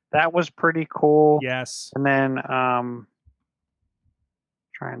was pretty cool. Yes. And then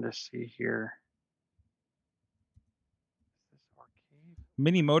trying to see here.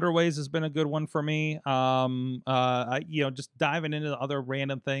 Mini Motorways has been a good one for me. You know, just diving into the other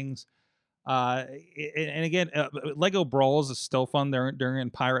random things. And again, Lego Brawls is still fun. They're in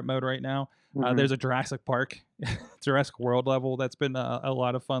pirate mode right now. There's a Jurassic Park, Jurassic World level that's been a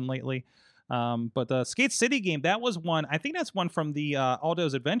lot of fun lately. But the Skate City game, that was one. I think that's one from the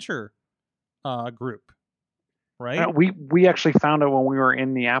Aldo's Adventure group, right? We actually found it when we were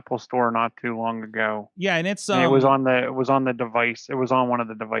in the Apple Store not too long ago. Yeah, and it's and it was on the device. It was on one of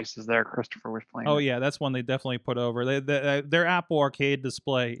the devices there. Christopher was playing. Oh it. Yeah, that's one they definitely put over. Their Apple Arcade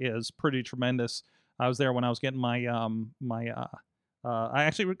display is pretty tremendous. I was there when I was getting my I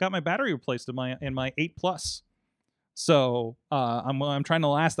actually got my battery replaced in my 8 Plus. So I'm trying to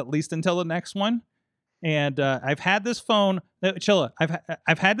last at least until the next one. And I've had this phone, Chilla,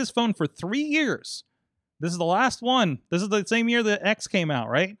 I've had this phone for 3 years. This is the last one. This is the same year the X came out,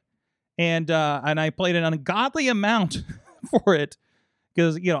 right? And I played an ungodly amount for it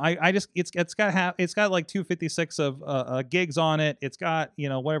because, you know, I just it's got like 256 of gigs on it. It's got, you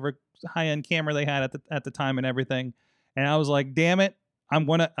know, whatever high-end camera they had at the time and everything. And I was like, damn it, I'm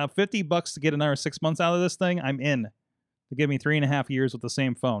gonna $50 to get another 6 months out of this thing. I'm in. To give me 3.5 years with the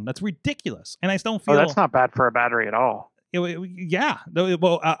same phone. That's ridiculous. And I don't feel. Oh, that's not bad for a battery at all. Yeah.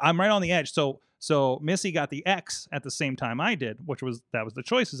 Well, I'm right on the edge. So Missy got the X at the same time I did, that was the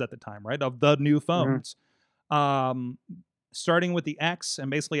choices at the time, right? Of the new phones. Starting with the X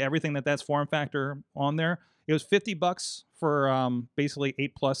and basically everything that's form factor on there. It was $50 for basically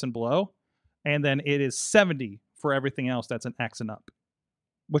 8 Plus and below. And then it is $70 for everything else that's an X and up.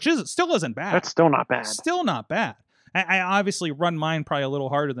 Which still isn't bad. That's still not bad. Still not bad. I obviously run mine probably a little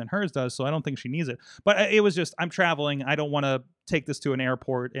harder than hers does, so I don't think she needs it. But it was just, I'm traveling. I don't want to take this to an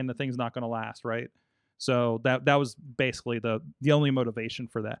airport and the thing's not going to last, right? So that was basically the only motivation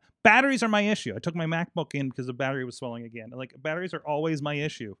for that. Batteries are my issue. I took my MacBook in because the battery was swelling again. Like, batteries are always my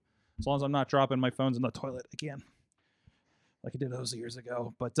issue, as long as I'm not dropping my phones in the toilet again, like I did those years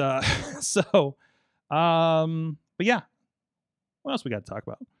ago. But but yeah, what else we got to talk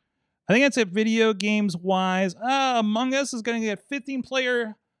about? I think that's it video games wise. Among Us is going to get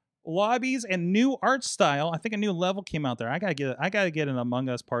 15-player lobbies and new art style. I think a new level came out there. I gotta get an Among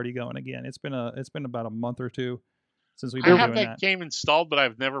Us party going again. It's been about a month or two since we've I been have doing that that. game installed, but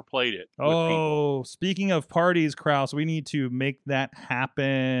I've never played it with people. Oh, speaking of parties, Kraus, we need to make that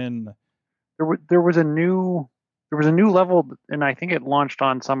happen. There was a new level, and I think it launched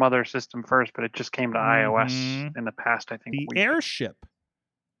on some other system first, but it just came to iOS in the past, I think, The week. airship.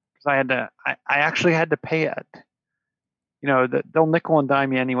 Because I actually had to pay it. You know, they'll nickel and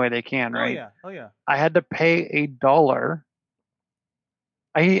dime you any way they can, right? Oh yeah. I had to pay $1.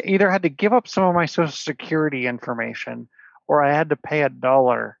 I either had to give up some of my Social Security information, or I had to pay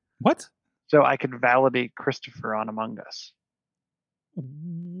 $1 What? so I could validate Christopher on Among Us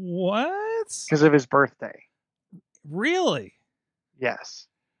What? because of his birthday. Really? Yes.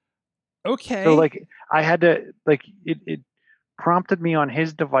 Okay. So like I had to it prompted me on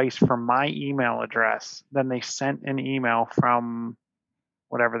his device for my email address. Then they sent an email from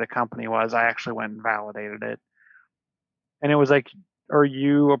whatever the company was. I actually went and validated it. And it was like, are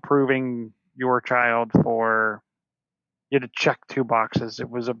you approving your child for, you had to check 2 boxes. It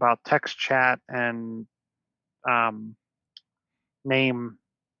was about text chat and name,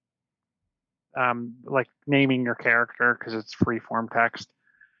 like naming your character because it's free form text.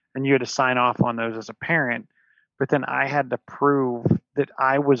 And you had to sign off on those as a parent. But then I had to prove that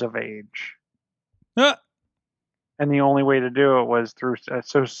I was of age. Ah, And the only way to do it was through a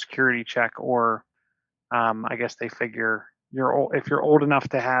Social Security check, or I guess they figure if you're old enough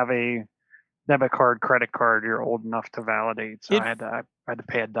to have a debit card, credit card, you're old enough to validate. So I had to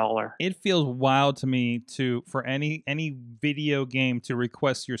pay $1. it feels wild to me for any video game to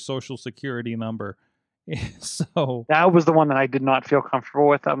request your Social Security number. So That was the one that I did not feel comfortable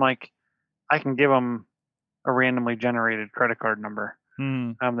with. I'm like, I can give them a randomly generated credit card number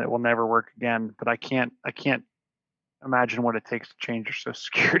that will never work again, but I can't imagine what it takes to change your Social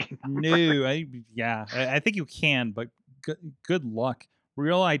Security number. no, I think you can, but good luck.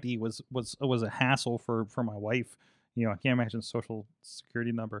 Real ID was a hassle for my wife. You know, I can't imagine Social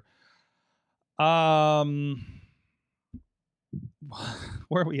Security number. Where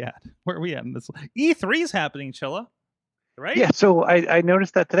are we at? Where are we at in this? E3 is happening, Chilla. Right? Yeah, so I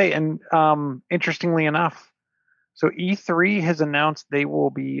noticed that today, and interestingly enough, so E3 has announced they will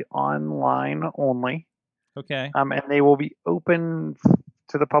be online only, Okay. and they will be open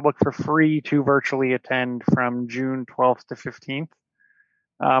to the public for free to virtually attend from June 12th to 15th.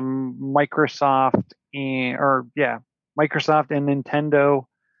 Microsoft and Nintendo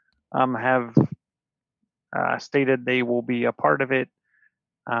have stated they will be a part of it.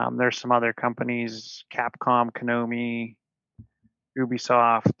 There's some other companies, Capcom, Konami,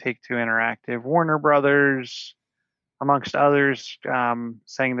 Ubisoft, Take-Two Interactive, Warner Brothers, amongst others,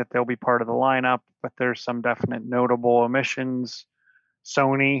 saying that they'll be part of the lineup, but there's some definite notable omissions.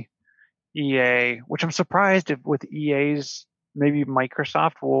 Sony, EA, which I'm surprised if with EA's, maybe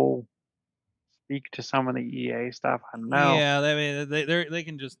Microsoft will speak to some of the EA stuff. I don't know. Yeah, they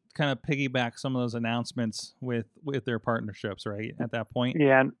can just kind of piggyback some of those announcements with their partnerships, right? At that point.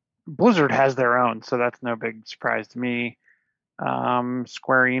 Yeah, and Blizzard has their own, so that's no big surprise to me.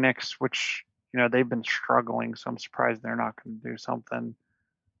 Square Enix, which they've been struggling, so I'm surprised they're not going to do something.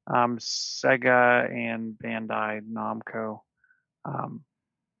 Sega and Bandai Namco.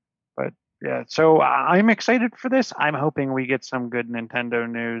 But yeah, so I'm excited for this. I'm hoping we get some good Nintendo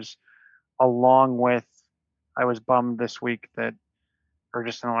news, along with, I was bummed this week that, or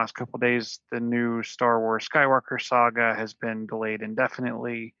just in the last couple of days, the new Star Wars Skywalker saga has been delayed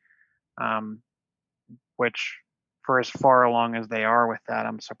indefinitely, which, for as far along as they are with that,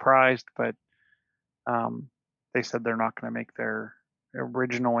 I'm surprised, but they said they're not going to make their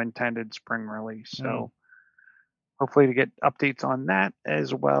original intended spring release. So hopefully to get updates on that,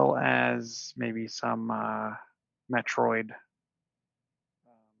 as well as maybe some Metroid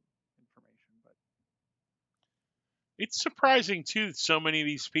information. But it's surprising too that so many of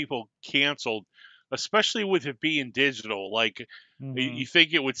these people canceled, especially with it being digital. Like you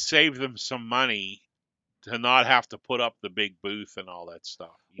think it would save them some money to not have to put up the big booth and all that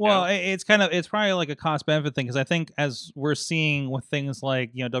stuff. Well, it's probably like a cost benefit thing, because I think as we're seeing with things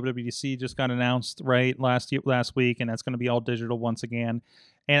like WWDC just got announced right last week, and that's going to be all digital once again.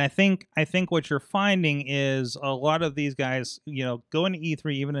 And I think what you're finding is a lot of these guys, going to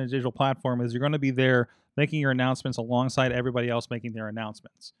E3, even in a digital platform, is you're going to be there making your announcements alongside everybody else making their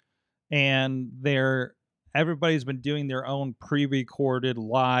announcements, and everybody's been doing their own pre-recorded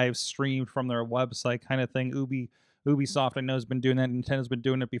live stream from their website kind of thing. Ubisoft, I know, has been doing that. Nintendo's been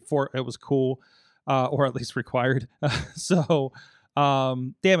doing it before it was cool, or at least required. So,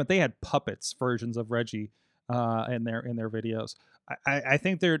 damn it, they had puppets versions of Reggie in their videos. I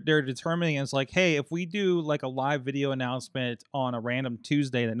think they're determining it's like, hey, if we do like a live video announcement on a random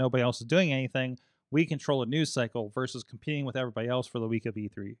Tuesday that nobody else is doing anything, we control a news cycle versus competing with everybody else for the week of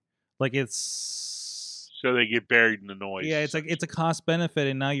E3. Like it's So they get buried in the noise. yeah, it's like it's a cost benefit,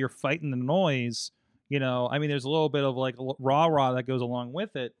 and now you're fighting the noise. You know, I mean, there's a little bit of like rah that goes along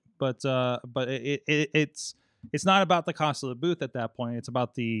with it, but it's not about the cost of the booth at that point. It's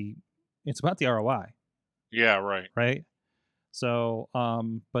about the ROI, Yeah, right. right? So,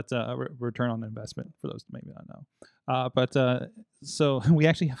 return on investment for those who maybe not know. So we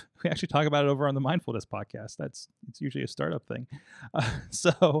actually talk about it over on the Mindfulness podcast. It's usually a startup thing.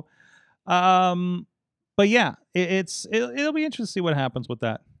 But yeah, it'll be interesting to see what happens with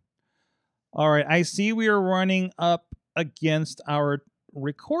that. All right, I see we are running up against our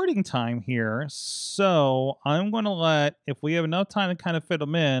recording time here, so I'm going to let, if we have enough time to kind of fit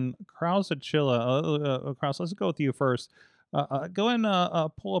them in, Kraus and Chilla. Kraus, let's go with you first. Go and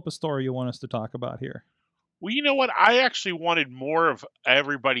pull up a story you want us to talk about here. Well, you know what? I actually wanted more of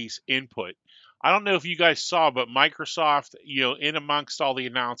everybody's input. I don't know if you guys saw, but Microsoft, in amongst all the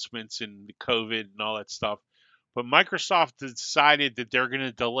announcements and the COVID and all that stuff, but Microsoft decided that they're going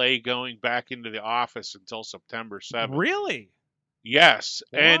to delay going back into the office until September 7th. Really? Yes.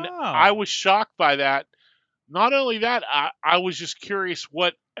 Wow. And I was shocked by that. Not only that, I was just curious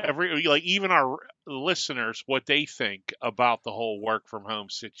what even our listeners, what they think about the whole work from home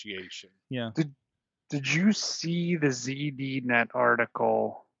situation. Yeah. Did you see the ZDNet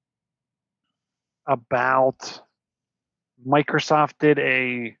article about Microsoft did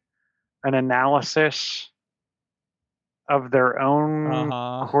an analysis of their own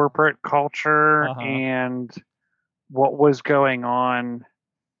corporate culture and what was going on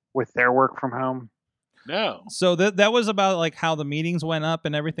with their work from home? No. So that was about like how the meetings went up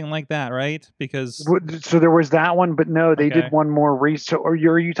and everything like that, right? Because so there was that one, but no, they did one more research. Or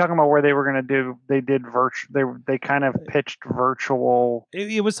are you talking about where they were going to do? They did virtual. They kind of pitched virtual.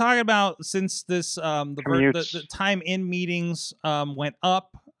 It was talking about since this the time in meetings went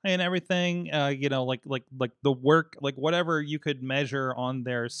up and everything. Like the work, like whatever you could measure on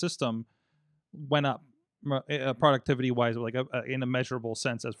their system went up. Productivity wise, like in a measurable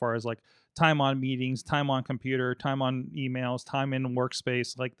sense, as far as like time on meetings, time on computer, time on emails, time in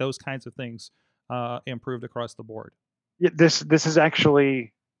workspace, like those kinds of things improved across the board. Yeah, this is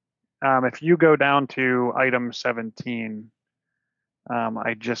actually, if you go down to item 17,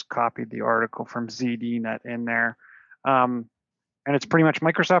 I just copied the article from ZDNet in there, and it's pretty much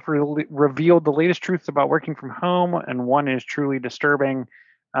Microsoft revealed the latest truths about working from home, and one is truly disturbing.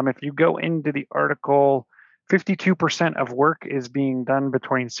 If you go into the article, 52% of work is being done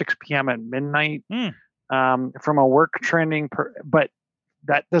between 6 p.m. and midnight from a work trending, but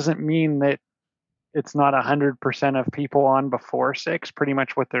that doesn't mean that it's not 100% of people on before 6. Pretty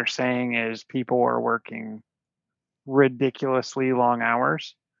much what they're saying is people are working ridiculously long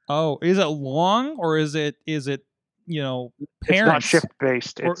hours. Oh, is it long or is it parents? It's not shift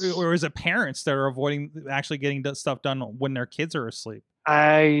based. Or is it parents that are avoiding actually getting stuff done when their kids are asleep?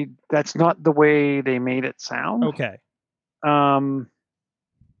 That's not the way they made it sound. Okay. In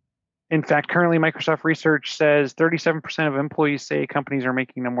fact, currently Microsoft research says 37% of employees say companies are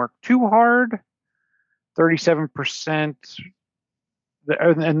making them work too hard. 37%,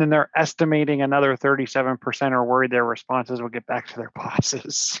 and then they're estimating another 37% are worried their responses will get back to their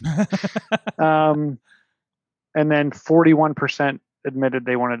bosses. And then 41% admitted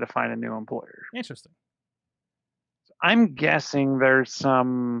they wanted to find a new employer. Interesting. I'm guessing there's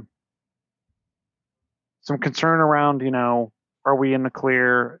some concern around, are we in the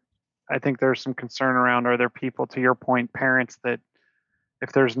clear? I think there's some concern around, are there people, to your point, parents, that if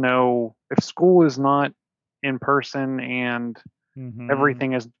school is not in person and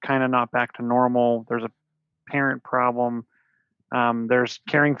everything is kind of not back to normal, there's a parent problem. There's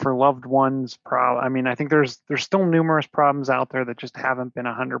caring for loved ones problem. I mean, I think there's still numerous problems out there that just haven't been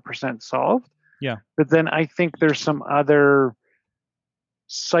 100% solved. Yeah. But then I think there's some other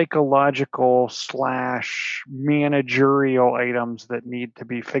psychological / managerial items that need to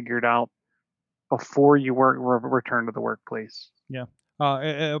be figured out before you return to the workplace. Yeah.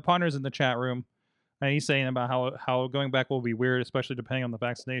 Ponder's in the chat room, and he's saying about how going back will be weird, especially depending on the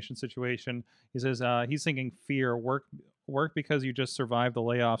vaccination situation. He says he's thinking fear, work because you just survived the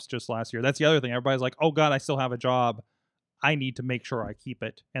layoffs just last year. That's the other thing. Everybody's like, oh God, I still have a job. I need to make sure I keep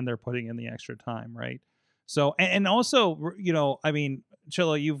it, and they're putting in the extra time, right? So, and also, I mean,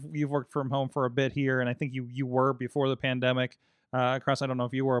 Chilla, you've worked from home for a bit here, and I think you were before the pandemic. Cross, I don't know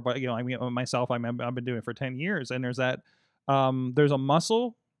if you were, but I mean, myself, I've been doing it for 10 years, and there's that, there's a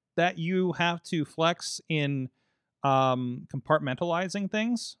muscle that you have to flex in compartmentalizing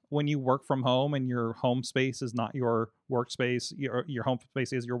things when you work from home and your home space is not your workspace, your home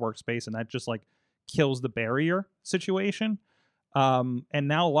space is your workspace, and that just like kills the barrier situation. And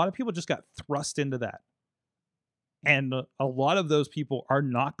now a lot of people just got thrust into that, and a lot of those people are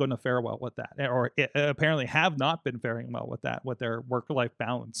not going to fare well with that, or apparently have not been faring well with that, with their work-life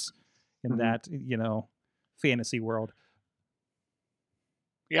balance in that fantasy world.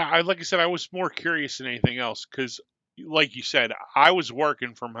 Yeah, like I said, I was more curious than anything else because, like you said, I was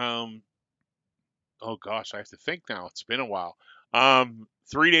working from home. Oh gosh, I have to think now. It's been a while.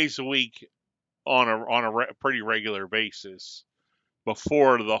 3 days a week on a pretty regular basis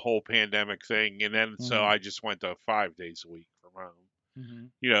before the whole pandemic thing, and then so I just went to 5 days a week from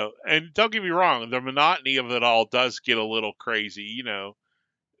home. And don't get me wrong, the monotony of it all does get a little crazy.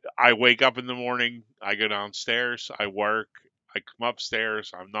 I wake up in the morning, I go downstairs, I work, I come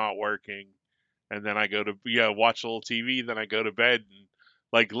upstairs, I'm not working, and then I go to watch a little TV, then I go to bed, and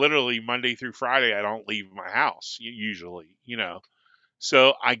like literally Monday through Friday I don't leave my house usually,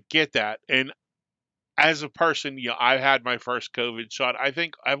 So I get that. And as a person, I had my first COVID shot. I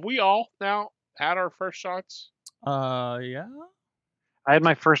think, have we all now had our first shots? Yeah. I had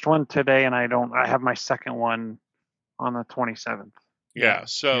my first one today, and I have my second one on the 27th. Yeah.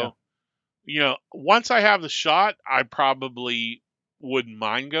 So, once I have the shot, I probably wouldn't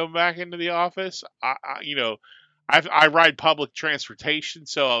mind going back into the office. I ride public transportation,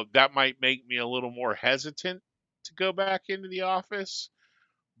 so that might make me a little more hesitant to go back into the office.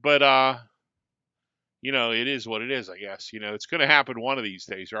 But, it is what it is, I guess. It's going to happen one of these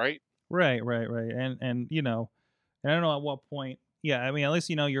days, right? Right. And and I don't know at what point. Yeah, I mean, at least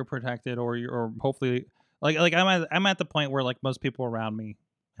you're protected, or hopefully, like I'm at the point where like most people around me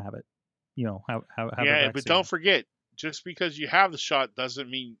have it. Have yeah, but don't forget, just because you have the shot doesn't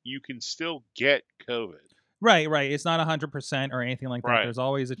mean you can still get COVID. Right. It's not 100% or anything like that. Right. There's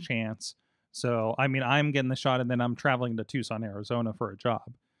always a chance. So, I mean, I'm getting the shot, and then I'm traveling to Tucson, Arizona for a job.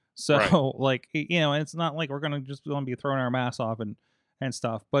 So, Right. like, it's not like we're gonna just gonna be throwing our masks off and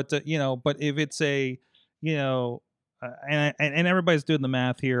stuff. But but if it's a, and everybody's doing the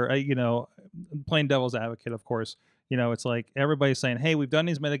math here, playing devil's advocate, of course. It's like everybody's saying, hey, we've done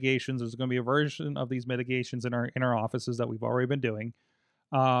these mitigations. There's going to be a version of these mitigations in our offices that we've already been doing.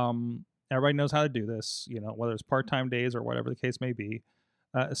 Everybody knows how to do this, whether it's part-time days or whatever the case may be.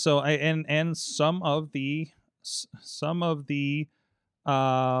 So some of the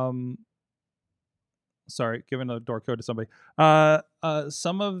sorry, giving a door code to somebody.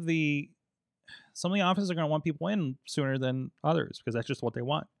 Some of the offices are going to want people in sooner than others because that's just what they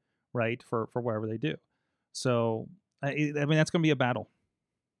want, right? For whatever they do. So I mean, that's going to be a battle.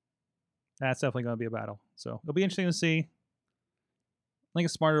 That's definitely going to be a battle. So it'll be interesting to see. I think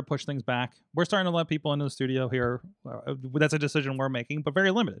it's smarter to push things back. We're starting to let people into the studio here. That's a decision we're making, but very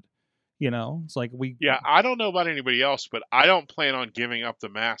limited. It's like Yeah, I don't know about anybody else, but I don't plan on giving up the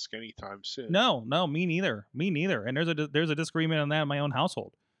mask anytime soon. No, me neither. And there's a disagreement on that in my own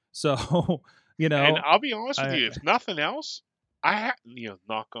household. So, And I'll be honest with you, if nothing else,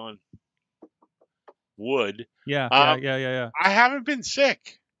 knock on wood. Yeah. I haven't been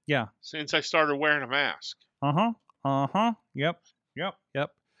sick. Yeah. Since I started wearing a mask. Yep.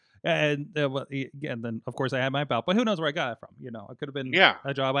 And then of course I had my bout, but who knows where I got it from? It could have been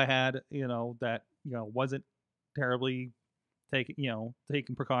a job I had, that wasn't terribly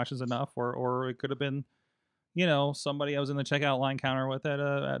taking precautions enough, or it could have been, somebody I was in the checkout line counter with at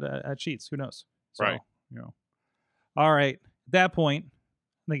Sheetz. Who knows? So, right. All right. At that point,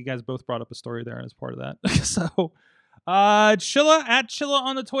 I think you guys both brought up a story there as part of that. So, Chilla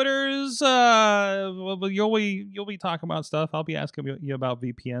on the Twitters. You'll be talking about stuff. I'll be asking you about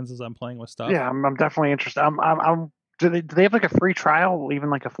VPNs as I'm playing with stuff. Yeah, I'm definitely interested. Do they have like a free trial, even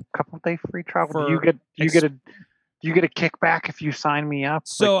like a couple day free trial? Do you get a kickback if you sign me up?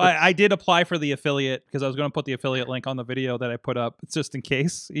 So I did apply for the affiliate because I was going to put the affiliate link on the video that I put up just in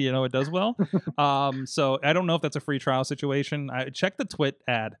case it does well. So I don't know if that's a free trial situation. I check the Twit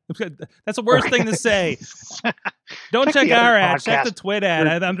ad. That's the worst thing to say. Don't check our ad. Check the Twit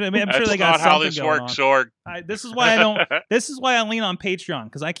ad. I'm sure they got something going on. That's not how this works, Sorg. This is why I don't. This is why I lean on Patreon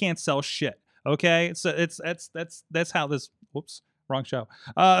because I can't sell shit. Okay, so that's how this. Whoops, wrong show.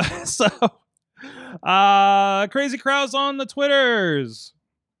 Crazy Krause on the Twitters.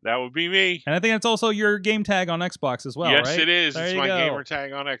 That would be me. And I think it's also your game tag on Xbox as well, yes, right? it is. There it's my gamer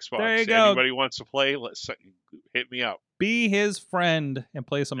tag on Xbox. There you go. Anybody wants to play, hit me up. be his friend and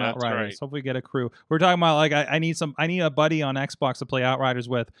play some That's Outriders. right. Hopefully get a crew. We're talking about like I need a buddy on Xbox to play Outriders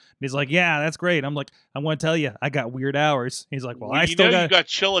with. And he's like, yeah, that's great. I'm like, I want to tell you, I got weird hours. He's like, well, I you still know you got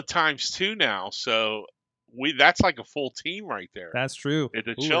Chilla times 2 now, so that's like a full team right there. That's true. It's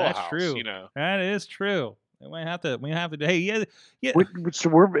a Ooh, Chilla that's house, true. you know. That is true. We have to. Hey, yeah.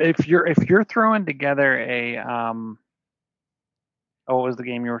 So if you're throwing together a what was the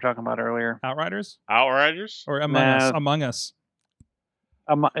game you were talking about earlier? Outriders Outriders or Among Us.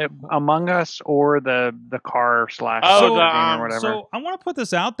 Among Us or the car / Oh, soccer the, game or whatever. So I want to put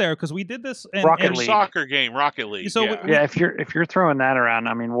this out there because we did this in Rocket the League. soccer game, Rocket League. So yeah. Yeah, if you're throwing that around,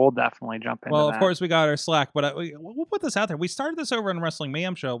 I mean, we'll definitely jump into Well, that. of course, we got our Slack, but we'll put this out there. We started this over on Wrestling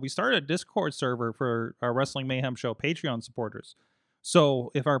Mayhem Show. We started a Discord server for our Wrestling Mayhem Show Patreon supporters. So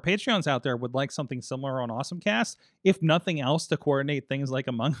if our Patreons out there would like something similar on AwesomeCast, if nothing else, to coordinate things like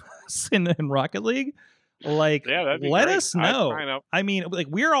Among Us in Rocket League, like, that'd be let great. us I'd know. sign up. I mean, like,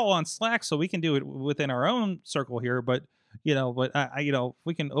 we're all on Slack, so we can do it within our own circle here. But if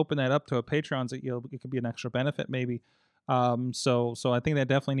we can open that up to a Patreons, it could be an extra benefit maybe. So I think that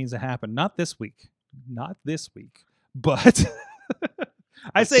definitely needs to happen. Not this week, but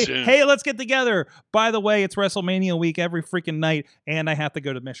I say, soon. hey, let's get together. By the way, it's WrestleMania week every freaking night, and I have to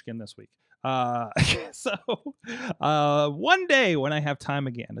go to Michigan this week. So one day when I have time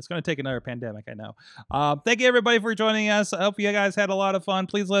again, it's going to take another pandemic, I know. Thank you everybody for joining us. I hope you guys had a lot of fun.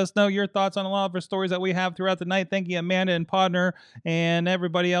 Please let us know your thoughts on a lot of our stories that we have throughout the night. Thank you, Amanda and Podner, and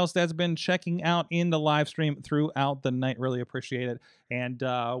everybody else that's been checking out in the live stream throughout the night. Really appreciate it. And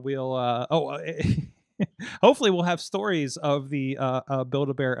hopefully we'll have stories of the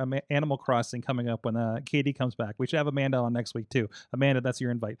Build-A-Bear Animal Crossing coming up when Katie comes back. We should have Amanda on next week too. Amanda, that's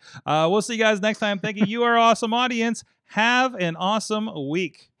your invite. We'll see you guys next time. Thank you. You are awesome, audience. Have an awesome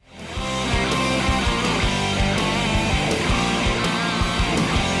week.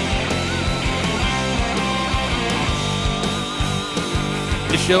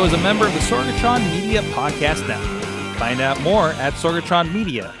 This show is a member of the Sorgatron Media Podcast Network. Find out more at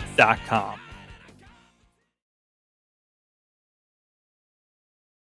sorgatronmedia.com.